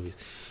in his movies.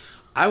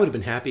 I would have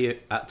been happier,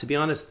 to be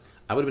honest,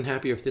 I would have been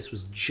happier if this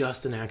was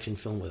just an action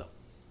film with a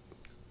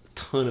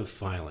ton of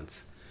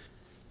violence.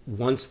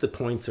 Once the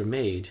points are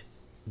made,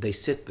 they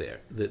sit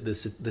there.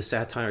 The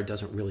satire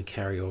doesn't really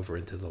carry over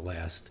into the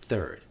last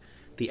third.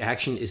 The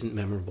action isn't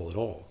memorable at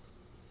all.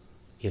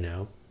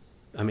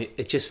 I mean,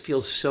 it just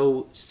feels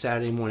so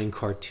Saturday morning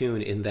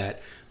cartoon in that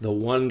the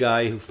one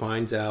guy who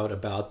finds out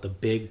about the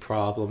big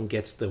problem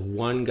gets the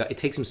one guy. It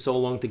takes him so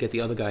long to get the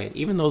other guy. And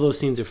even though those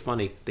scenes are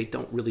funny, they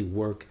don't really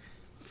work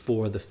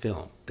for the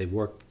film. They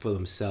work for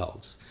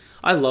themselves.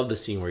 I love the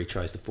scene where he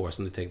tries to force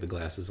him to take the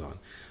glasses on,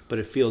 but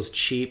it feels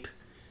cheap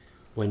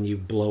when you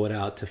blow it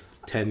out to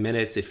 10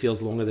 minutes. It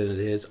feels longer than it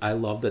is. I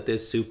love that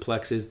there's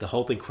suplexes. The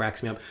whole thing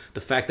cracks me up.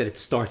 The fact that it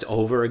starts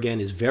over again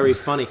is very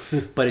funny,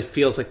 but it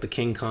feels like the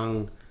King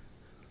Kong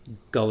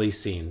gully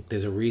scene.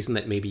 There's a reason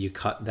that maybe you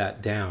cut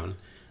that down,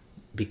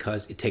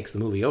 because it takes the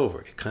movie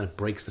over. It kind of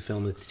breaks the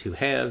film into 2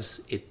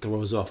 halves. It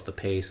throws off the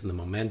pace and the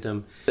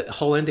momentum. The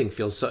whole ending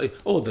feels so...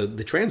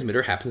 the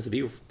transmitter happens to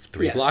be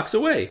 3 blocks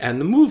away,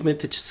 and the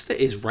movement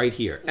is right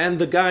here. And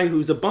the guy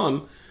who's a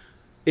bum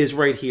is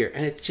right here.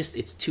 And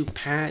it's too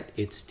pat.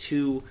 It's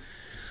too...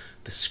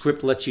 The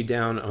script lets you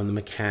down on the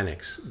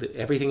mechanics.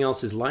 Everything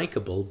else is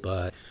likable,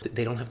 but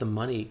they don't have the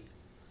money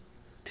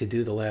to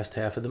do the last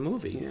half of the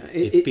movie. Yeah,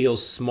 it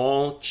feels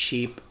small,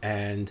 cheap,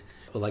 and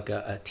like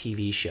a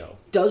TV show.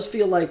 Does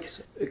feel like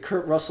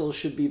Kurt Russell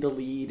should be the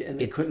lead, and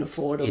they couldn't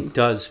afford him. It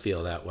does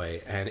feel that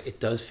way, and it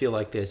does feel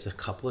like there's a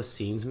couple of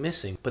scenes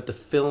missing, but the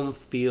film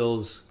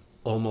feels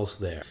almost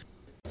there.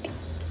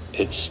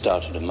 It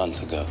started a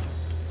month ago.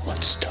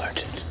 What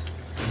started?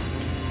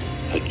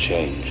 A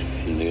change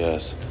in the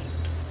earth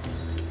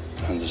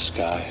and the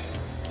sky.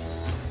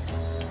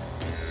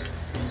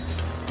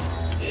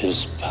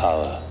 His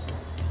power.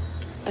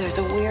 There's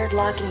a weird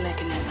locking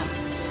mechanism.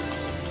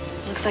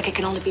 Looks like it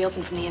can only be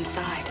opened from the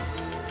inside.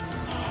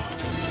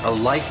 A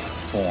life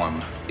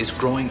form is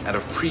growing out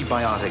of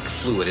prebiotic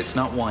fluid. It's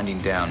not winding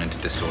down into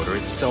disorder.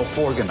 It's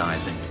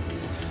self-organizing.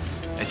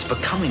 It's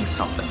becoming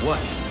something. What?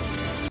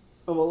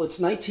 Oh, well, it's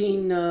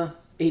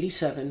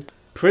 1987.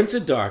 Prince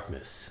of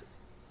Darkness.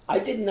 I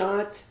did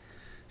not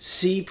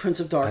see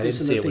Prince of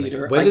Darkness in the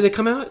theater. When did it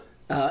come out?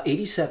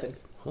 87.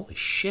 Holy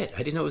shit, I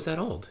didn't know it was that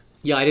old.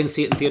 Yeah, I didn't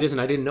see it in theaters, and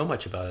I didn't know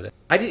much about it.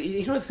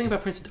 You know the thing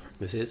about Prince of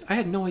Darkness is, I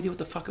had no idea what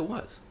the fuck it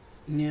was.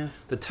 Yeah.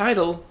 The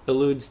title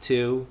alludes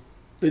to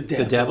the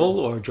devil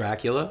or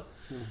Dracula.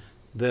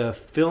 The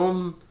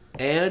film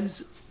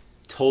ads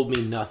told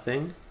me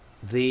nothing.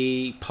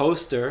 The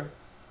poster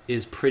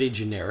is pretty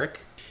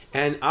generic.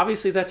 And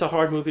obviously that's a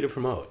hard movie to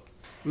promote.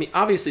 I mean,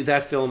 obviously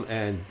that film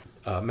and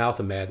Mouth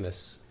of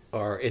Madness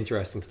are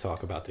interesting to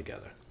talk about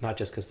together. Not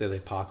just because they're the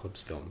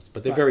Apocalypse films,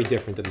 but they're very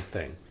different than The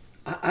Thing.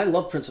 I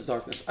love Prince of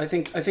Darkness. I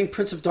think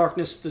Prince of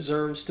Darkness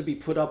deserves to be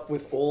put up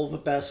with all the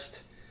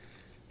best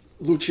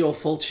Lucio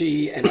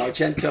Fulci and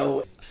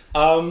Argento.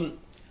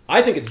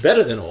 I think it's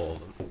better than all of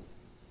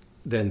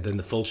them, than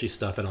the Fulci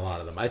stuff and a lot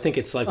of them. I think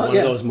it's like one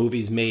of those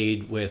movies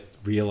made with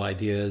real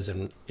ideas.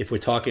 And if we're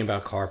talking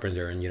about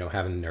Carpenter and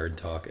having nerd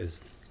talk,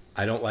 is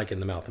I don't like In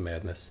the Mouth of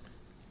Madness.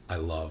 I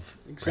love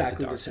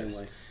Exactly the Prince of same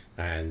Darkness. way.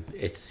 And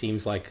it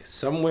seems like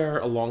somewhere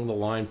along the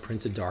line,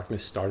 Prince of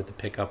Darkness started to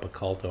pick up a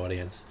cult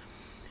audience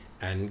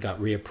and got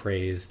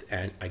reappraised.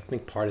 And I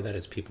think part of that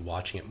is people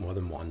watching it more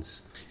than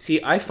once.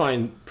 See, I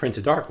find Prince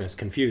of Darkness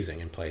confusing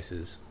in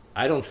places.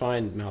 I don't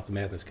find Mouth of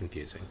Madness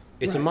confusing.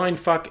 It's a mind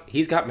fuck.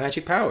 He's got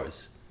magic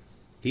powers.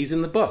 He's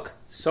in the book.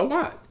 So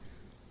what?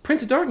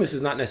 Prince of Darkness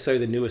is not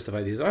necessarily the newest of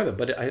ideas either,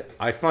 but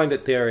I find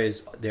that there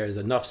is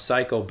enough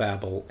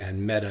psychobabble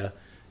and meta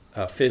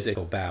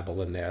physical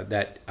babble in there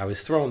that I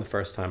was thrown the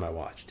first time I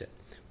watched it.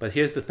 But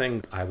here's the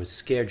thing. I was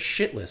scared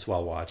shitless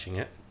while watching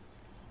it.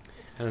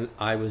 And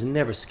I was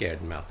never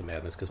scared in Mouth of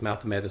Madness because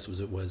Mouth of Madness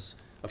was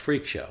a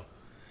freak show.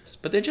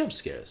 But they're jump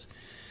scares.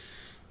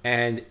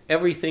 And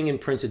everything in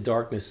Prince of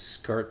Darkness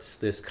skirts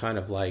this kind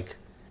of like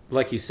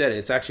you said,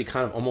 it's actually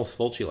kind of almost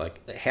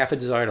Fulci-like. Half a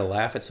desire to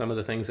laugh at some of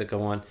the things that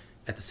go on.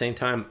 At the same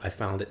time, I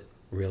found it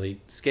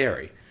really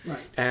scary. Right.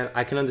 And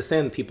I can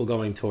understand people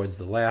going towards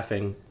the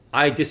laughing.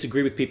 I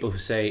disagree with people who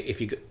say,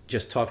 if you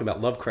just talk about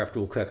Lovecraft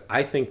real quick,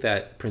 I think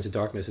that Prince of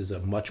Darkness is a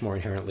much more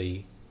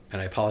inherently,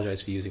 and I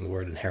apologize for using the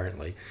word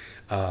inherently,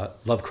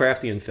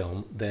 Lovecraftian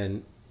film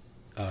than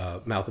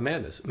Mouth of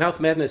Madness. Mouth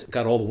of Madness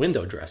got all the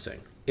window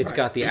dressing. It's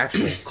got the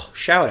actual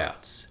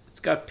shout-outs. It's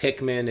got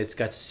Pikmin, it's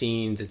got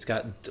scenes, it's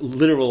got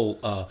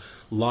literal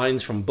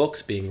lines from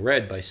books being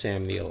read by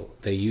Sam Neill.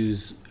 They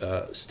use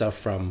stuff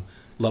from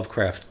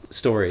Lovecraft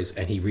stories,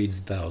 and he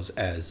reads those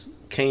as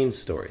Kane's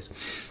stories.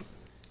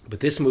 But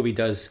this movie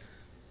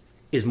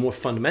is more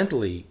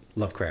fundamentally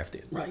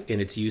Lovecraftian in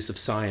its use of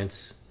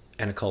science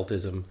and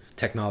occultism,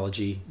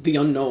 technology. The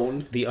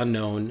unknown.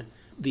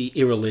 The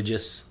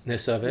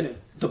irreligiousness of it. Yeah.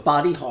 The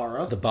body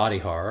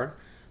horror.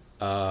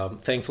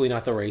 Thankfully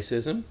not the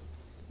racism.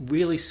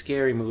 Really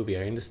scary movie.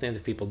 I understand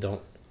if people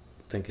don't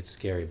think it's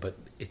scary, but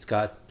it's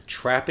got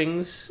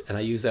trappings, and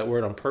I use that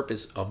word on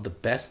purpose, of the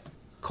best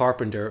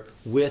Carpenter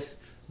with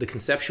the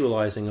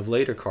conceptualizing of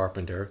later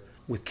Carpenter,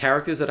 with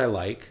characters that I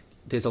like.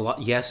 There's a lot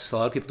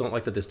of people don't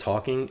like that there's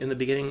talking in the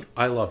beginning.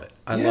 I love it.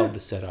 I love the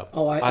setup.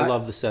 I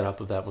love the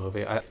setup of that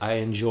movie. I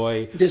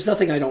enjoy... There's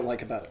nothing I don't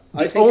like about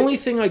it. The only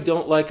thing I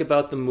don't like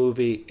about the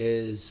movie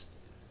is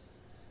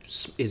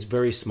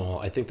very small.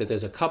 I think that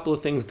there's a couple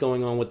of things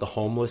going on with the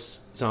homeless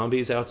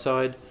zombies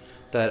outside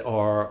that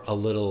are a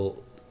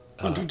little...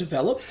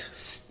 underdeveloped?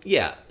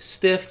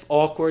 Stiff,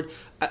 awkward.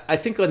 I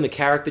think when the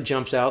character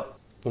jumps out,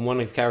 when one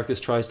of the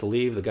characters tries to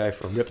leave, the guy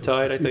from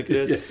Riptide, I think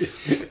it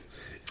is,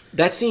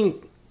 that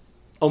scene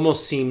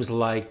almost seems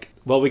like,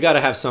 well, we got to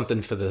have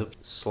something for the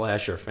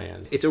slasher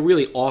fan. It's a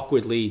really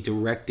awkwardly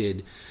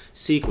directed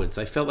sequence.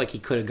 I felt like he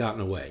could have gotten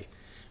away,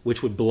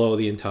 which would blow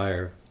the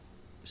entire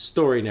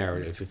story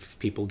narrative if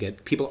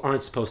people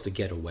aren't supposed to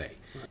get away.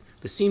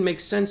 The scene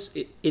makes sense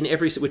in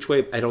every which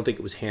way. I don't think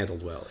it was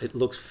handled well. It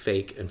looks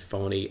fake and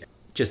phony. It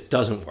just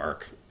doesn't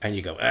work. And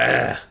you go,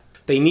 ah.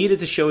 They needed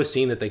to show a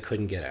scene that they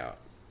couldn't get out.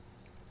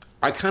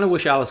 I kind of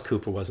wish Alice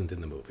Cooper wasn't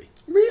in the movie.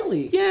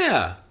 Really?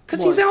 Yeah,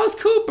 because he's Alice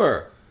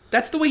Cooper.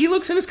 That's the way he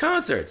looks in his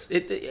concerts.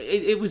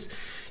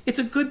 It's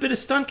a good bit of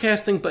stunt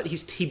casting, but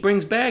he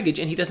brings baggage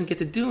and he doesn't get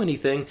to do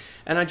anything.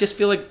 And I just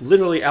feel like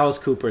literally Alice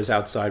Cooper is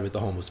outside with the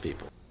homeless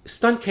people.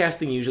 Stunt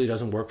casting usually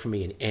doesn't work for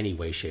me in any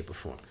way, shape, or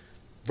form.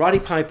 Roddy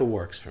Piper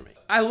works for me.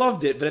 I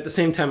loved it, but at the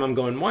same time I'm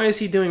going, why is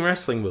he doing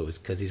wrestling moves?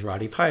 Because he's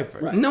Roddy Piper.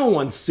 Right. No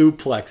one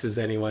suplexes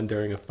anyone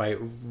during a fight.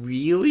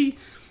 Really?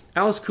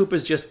 Alice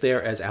Cooper's just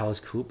there as Alice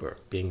Cooper.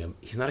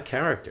 He's not a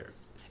character.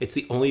 It's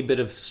the only bit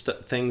of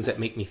things that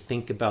make me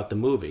think about the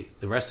movie.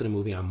 The rest of the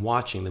movie, I'm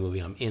watching the movie,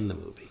 I'm in the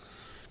movie.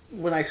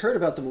 When I heard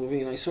about the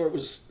movie and I saw it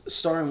was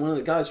starring one of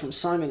the guys from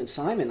Simon &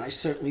 Simon, I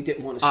certainly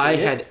didn't want to see it. I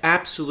had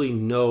absolutely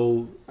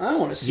no... I don't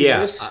want to see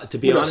this. To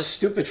be honest, a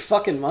stupid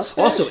fucking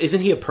mustache. Also,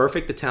 isn't he a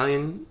perfect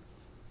Italian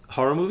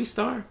horror movie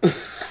star?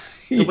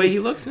 The way he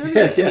looks and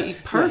everything?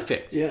 He's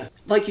perfect. Yeah.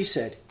 Like you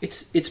said,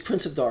 it's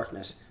Prince of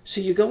Darkness.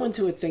 So you go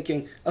into it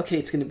thinking, okay,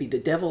 it's going to be the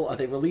devil. Are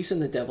they releasing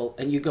the devil?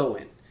 And you go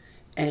in.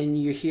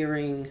 And you're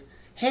hearing,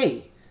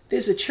 hey,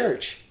 there's a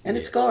church, and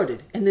it's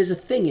guarded, and there's a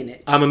thing in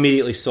it. I'm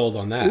immediately sold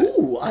on that.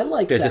 Ooh, I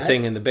like there's that. There's a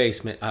thing in the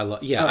basement. I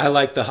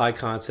like the high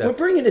concept. We're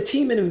bringing a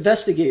team of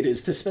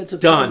investigators to spend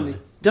some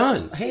time.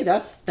 Done. Hey,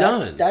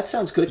 that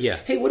sounds good. Yeah.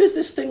 Hey, what does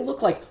this thing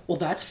look like? Well,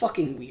 that's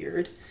fucking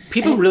weird.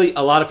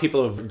 A lot of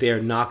people they're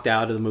knocked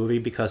out of the movie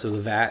because of the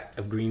vat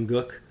of green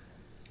gook.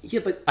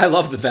 Yeah, but I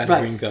love the vat of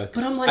green gook.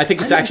 But I'm like, I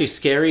think it's actually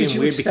scary and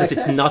weird because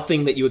it's that?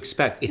 Nothing that you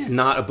expect. It's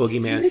not a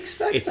boogeyman.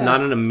 It's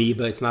not an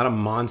amoeba. It's not a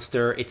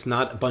monster. It's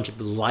not a bunch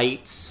of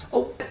lights.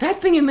 Oh,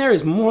 that thing in there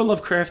is more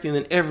Lovecraftian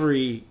than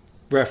every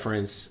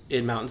reference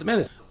in Mountains of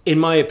Madness. In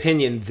my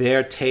opinion,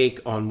 their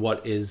take on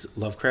what is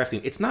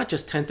Lovecraftian. It's not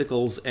just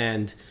tentacles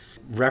and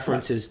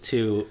references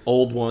to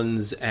old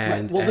ones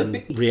and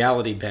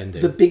reality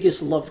bending. The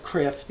biggest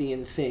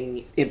Lovecraftian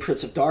thing in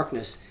Prince of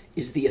Darkness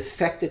is the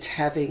effect it's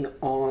having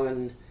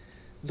on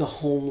the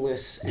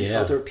homeless and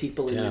other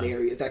people in that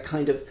area. That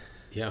kind of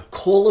Yeah.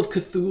 Call of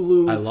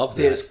Cthulhu. I love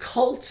that. There's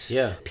cults.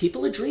 Yeah.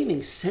 People are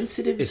dreaming.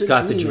 Sensitives It's are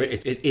got dreaming. the dream.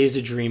 It is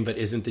a dream, but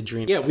isn't the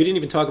dream. Yeah, we didn't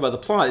even talk about the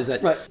plot. Is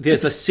that Right.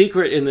 there's a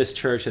secret in this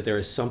church that there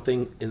is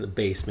something in the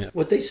basement.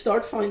 What they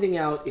start finding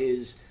out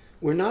is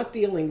we're not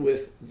dealing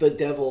with the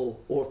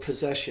devil or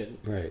possession.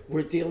 Right.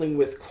 We're dealing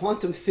with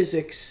quantum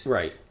physics.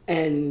 Right.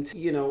 And,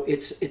 you know,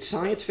 it's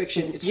science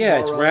fiction. It's Yeah,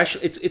 horror. it's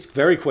rational. It's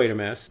very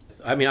Quatermass.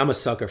 I mean, I'm a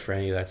sucker for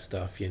any of that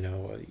stuff, you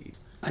know.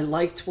 I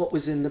liked what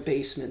was in the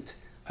basement.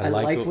 I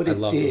liked like what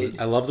it did.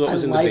 I loved what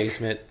was in the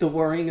basement. The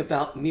worrying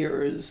about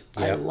mirrors.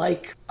 Yep.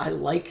 I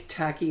like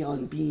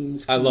tachyon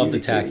beams. I love the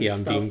communicating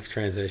tachyon stuff. beam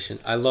transition.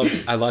 I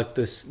like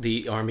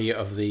the army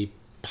of the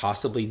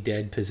possibly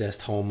dead,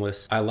 possessed,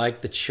 homeless. I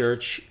like the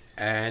church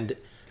and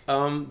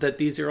that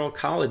these are all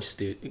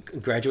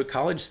graduate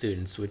college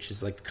students, which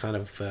is like kind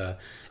of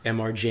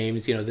M.R.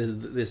 James. You know,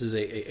 this is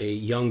a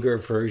younger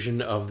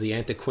version of the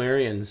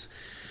antiquarians.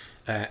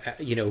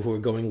 You know, who are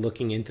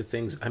looking into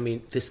things. I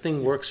mean, this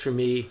thing works for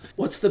me.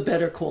 What's the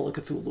better Call of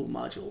Cthulhu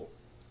module?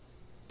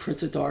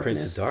 Prince of Darkness.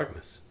 Prince of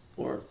Darkness.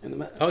 Or in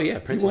the oh yeah,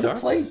 Prince you of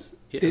want Darkness. To play?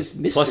 Yeah. There's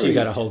mystery. Plus, you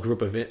got a whole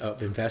group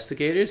of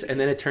investigators, and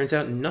then it turns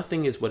out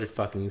nothing is what it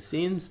fucking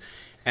seems,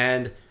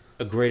 and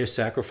a greater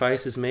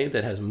sacrifice is made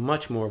that has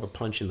much more of a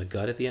punch in the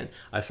gut at the end.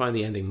 I find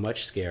the ending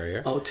much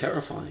scarier. Oh,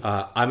 terrifying.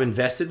 I'm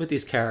invested with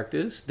these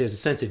characters. There's a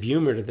sense of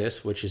humor to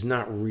this, which is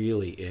not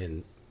really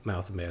in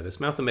Mouth of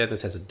Madness. Mouth of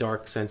Madness has a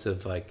dark sense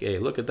of like, hey,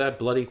 look at that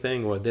bloody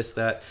thing or this,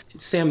 that.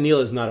 Sam Neill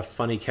is not a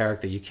funny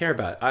character you care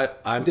about.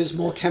 There's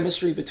more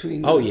chemistry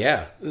between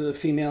the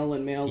female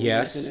and male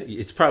yes, leads in it.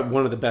 It's probably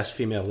one of the best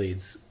female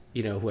leads,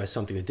 you know, who has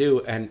something to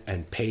do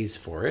and pays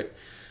for it.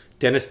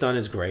 Dennis Dunn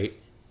is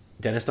great.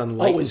 Dennis Dunn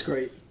always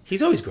great.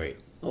 He's always great.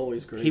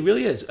 Always great. He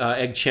really is.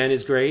 Egg Chen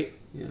is great.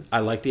 Yeah. I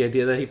like the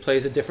idea that he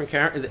plays a different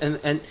character,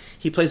 and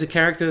he plays a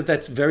character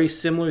that's very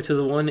similar to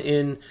the one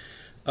in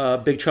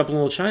Big Trouble in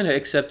Little China,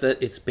 except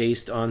that it's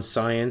based on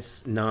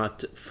science,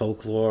 not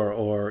folklore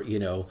or, you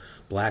know,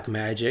 black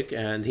magic,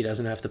 and he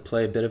doesn't have to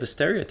play a bit of a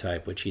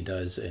stereotype, which he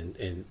does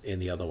in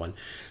the other one.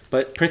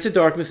 But Prince of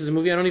Darkness is a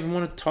movie I don't even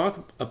want to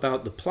talk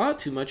about the plot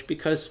too much,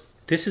 because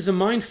this is a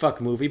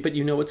mindfuck movie, but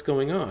you know what's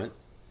going on,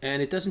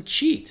 and it doesn't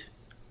cheat.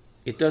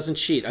 It doesn't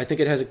cheat. I think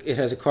it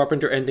has a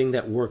Carpenter ending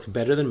that works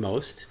better than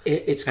most.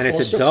 It's and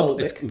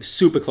claustrophobic. It's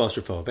super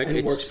claustrophobic. And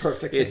it works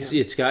perfect for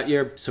him. It's got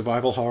your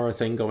survival horror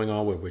thing going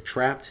on where we're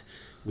trapped.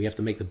 We have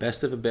to make the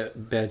best of a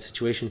bad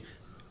situation,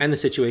 and the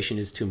situation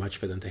is too much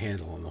for them to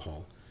handle on the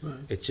whole. Right.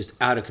 It's just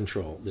out of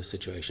control, this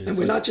situation. And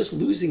we're not just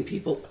losing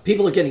people.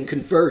 People are getting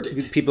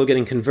converted. People are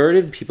getting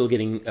converted. People are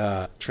getting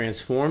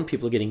transformed.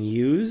 People are getting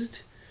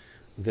used.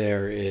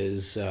 There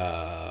is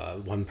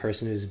one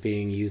person who's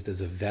being used as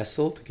a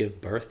vessel to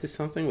give birth to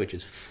something, which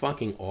is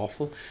fucking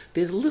awful.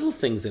 There's little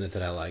things in it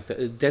that I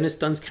like. Dennis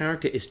Dunn's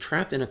character is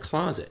trapped in a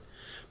closet,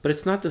 but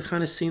it's not the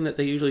kind of scene that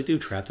they usually do,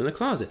 trapped in the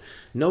closet.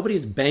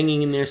 Nobody's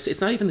banging in there. It's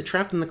not even the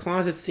trapped in the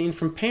closet scene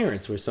from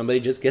Parents, where somebody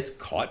just gets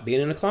caught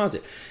being in a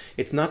closet.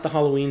 It's not the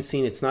Halloween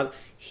scene. It's not.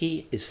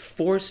 He is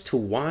forced to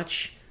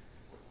watch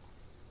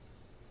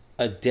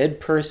a dead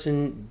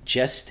person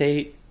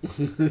gestate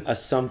a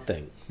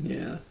something.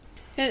 Yeah.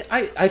 And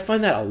I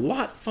find that a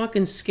lot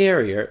fucking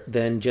scarier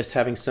than just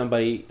having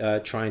somebody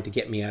trying to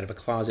get me out of a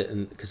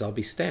closet because I'll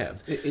be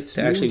stabbed. It's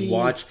to moody. Actually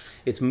watch.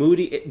 It's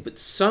moody, but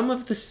some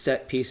of the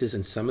set pieces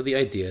and some of the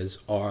ideas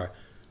are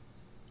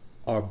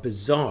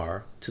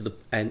bizarre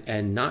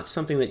and not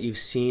something that you've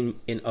seen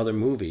in other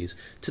movies,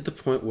 to the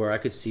point where I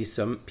could see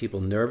some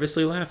people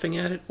nervously laughing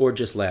at it or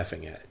just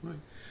laughing at it. Right.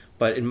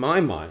 But in my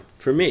mind,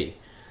 for me,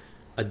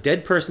 a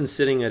dead person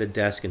sitting at a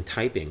desk and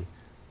typing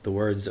the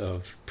words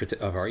of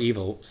our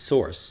evil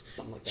source.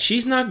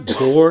 She's not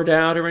gored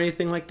out or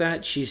anything like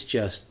that. She's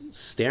just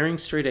staring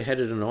straight ahead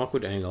at an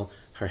awkward angle.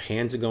 Her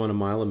hands are going a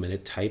mile a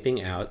minute,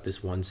 typing out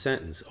this one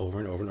sentence over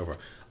and over and over.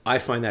 I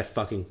find that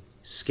fucking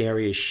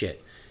scary as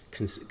shit.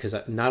 Because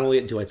not only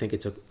do I think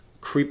it's a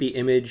creepy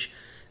image,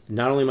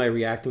 not only am I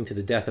reacting to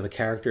the death of a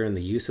character and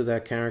the use of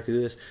that character to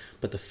this,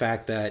 but the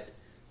fact that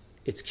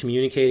it's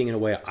communicating in a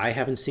way I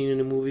haven't seen in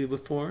a movie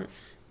before.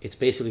 It's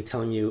basically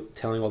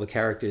telling all the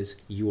characters,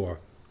 you are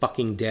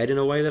fucking dead, in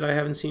a way that I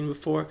haven't seen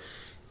before.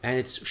 And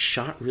it's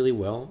shot really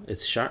well.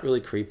 It's shot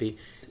really creepy.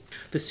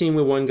 The scene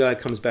where one guy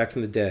comes back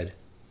from the dead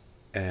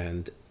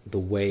and the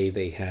way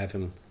they have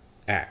him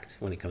act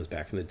when he comes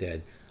back from the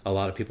dead, a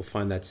lot of people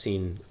find that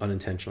scene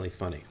unintentionally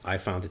funny. I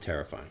found it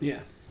terrifying.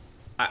 Yeah.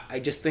 I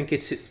just think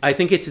it's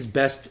his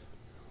best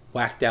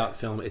whacked out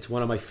film. It's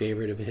one of my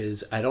favorite of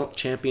his. I don't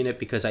champion it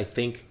because I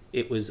think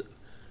it's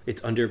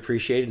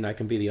underappreciated and I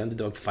can be the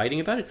underdog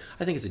fighting about it.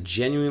 I think it's a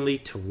genuinely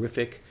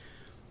terrific,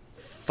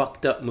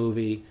 fucked up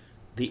movie.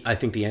 I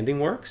think the ending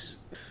works.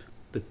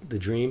 The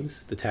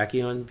dreams, the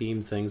tachyon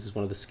beam things is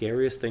one of the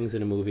scariest things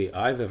in a movie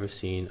I've ever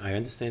seen. I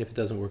understand if it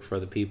doesn't work for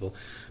other people,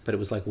 but it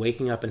was like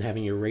waking up and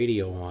having your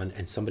radio on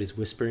and somebody's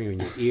whispering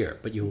in your ear,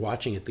 but you're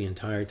watching it the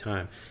entire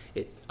time.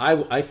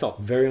 I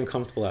felt very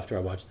uncomfortable after I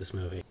watched this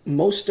movie.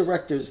 Most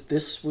directors,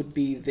 this would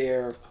be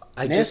their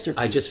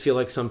masterpiece. I just feel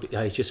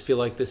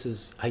like this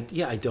is. I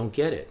don't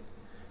get it.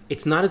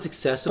 It's not as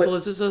accessible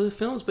as his other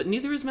films, but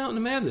neither is Mountain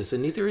of Madness,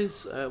 and neither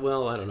is,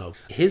 well, I don't know.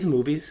 His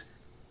movies,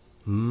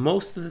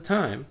 most of the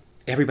time,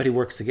 everybody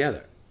works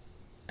together.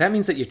 That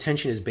means that your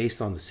tension is based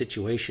on the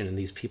situation and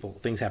these people,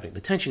 things happening.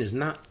 The tension is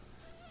not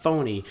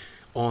phony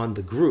on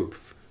the group.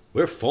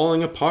 We're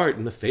falling apart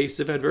in the face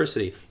of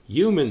adversity.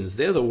 Humans,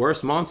 they're the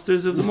worst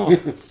monsters of them all.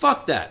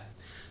 Fuck that.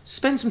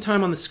 Spend some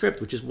time on the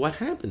script, which is what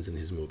happens in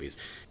his movies.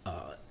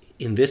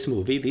 In this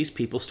movie, these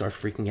people start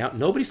freaking out.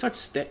 Nobody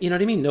starts, you know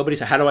what I mean? Nobody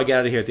says, how do I get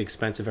out of here at the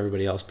expense of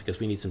everybody else because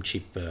we need some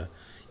cheap...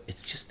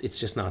 It's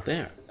just not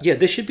there. Yeah,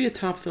 this should be a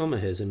top film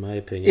of his, in my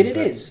opinion. It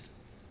is.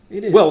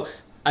 It is. Well,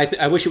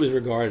 I wish it was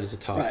regarded as a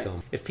top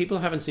film. If people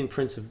haven't seen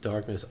Prince of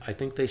Darkness, I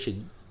think they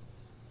should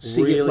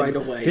see it right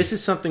away. This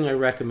is something I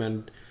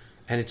recommend,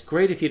 and it's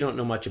great if you don't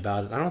know much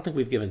about it. I don't think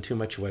we've given too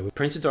much away.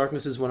 Prince of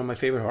Darkness is one of my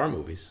favorite horror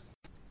movies.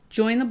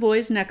 Join the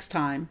boys next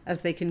time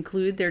as they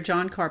conclude their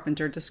John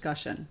Carpenter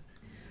discussion.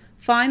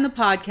 Find the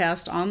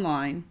podcast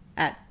online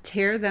at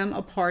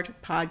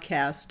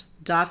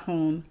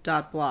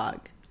tearthemapartpodcast.home.blog.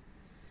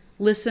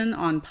 Listen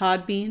on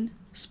Podbean,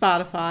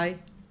 Spotify,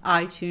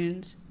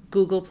 iTunes,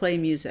 Google Play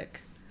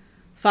Music.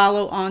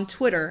 Follow on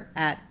Twitter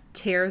at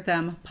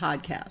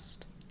tearthempodcast.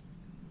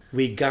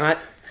 We got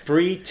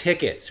free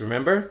tickets,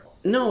 remember?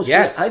 No,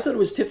 yes. See, I thought it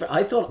was different.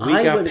 I thought we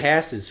got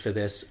passes for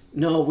this.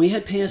 No, we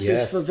had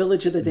passes for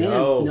Village of the Damned.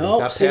 No, we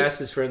got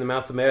passes for The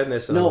Mouth of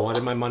Madness, and I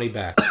wanted my money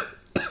back.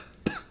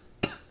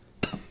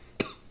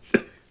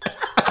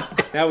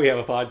 Now we have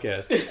a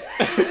podcast.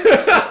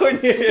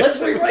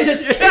 Let's rewrite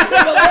Escape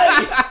from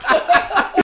LA.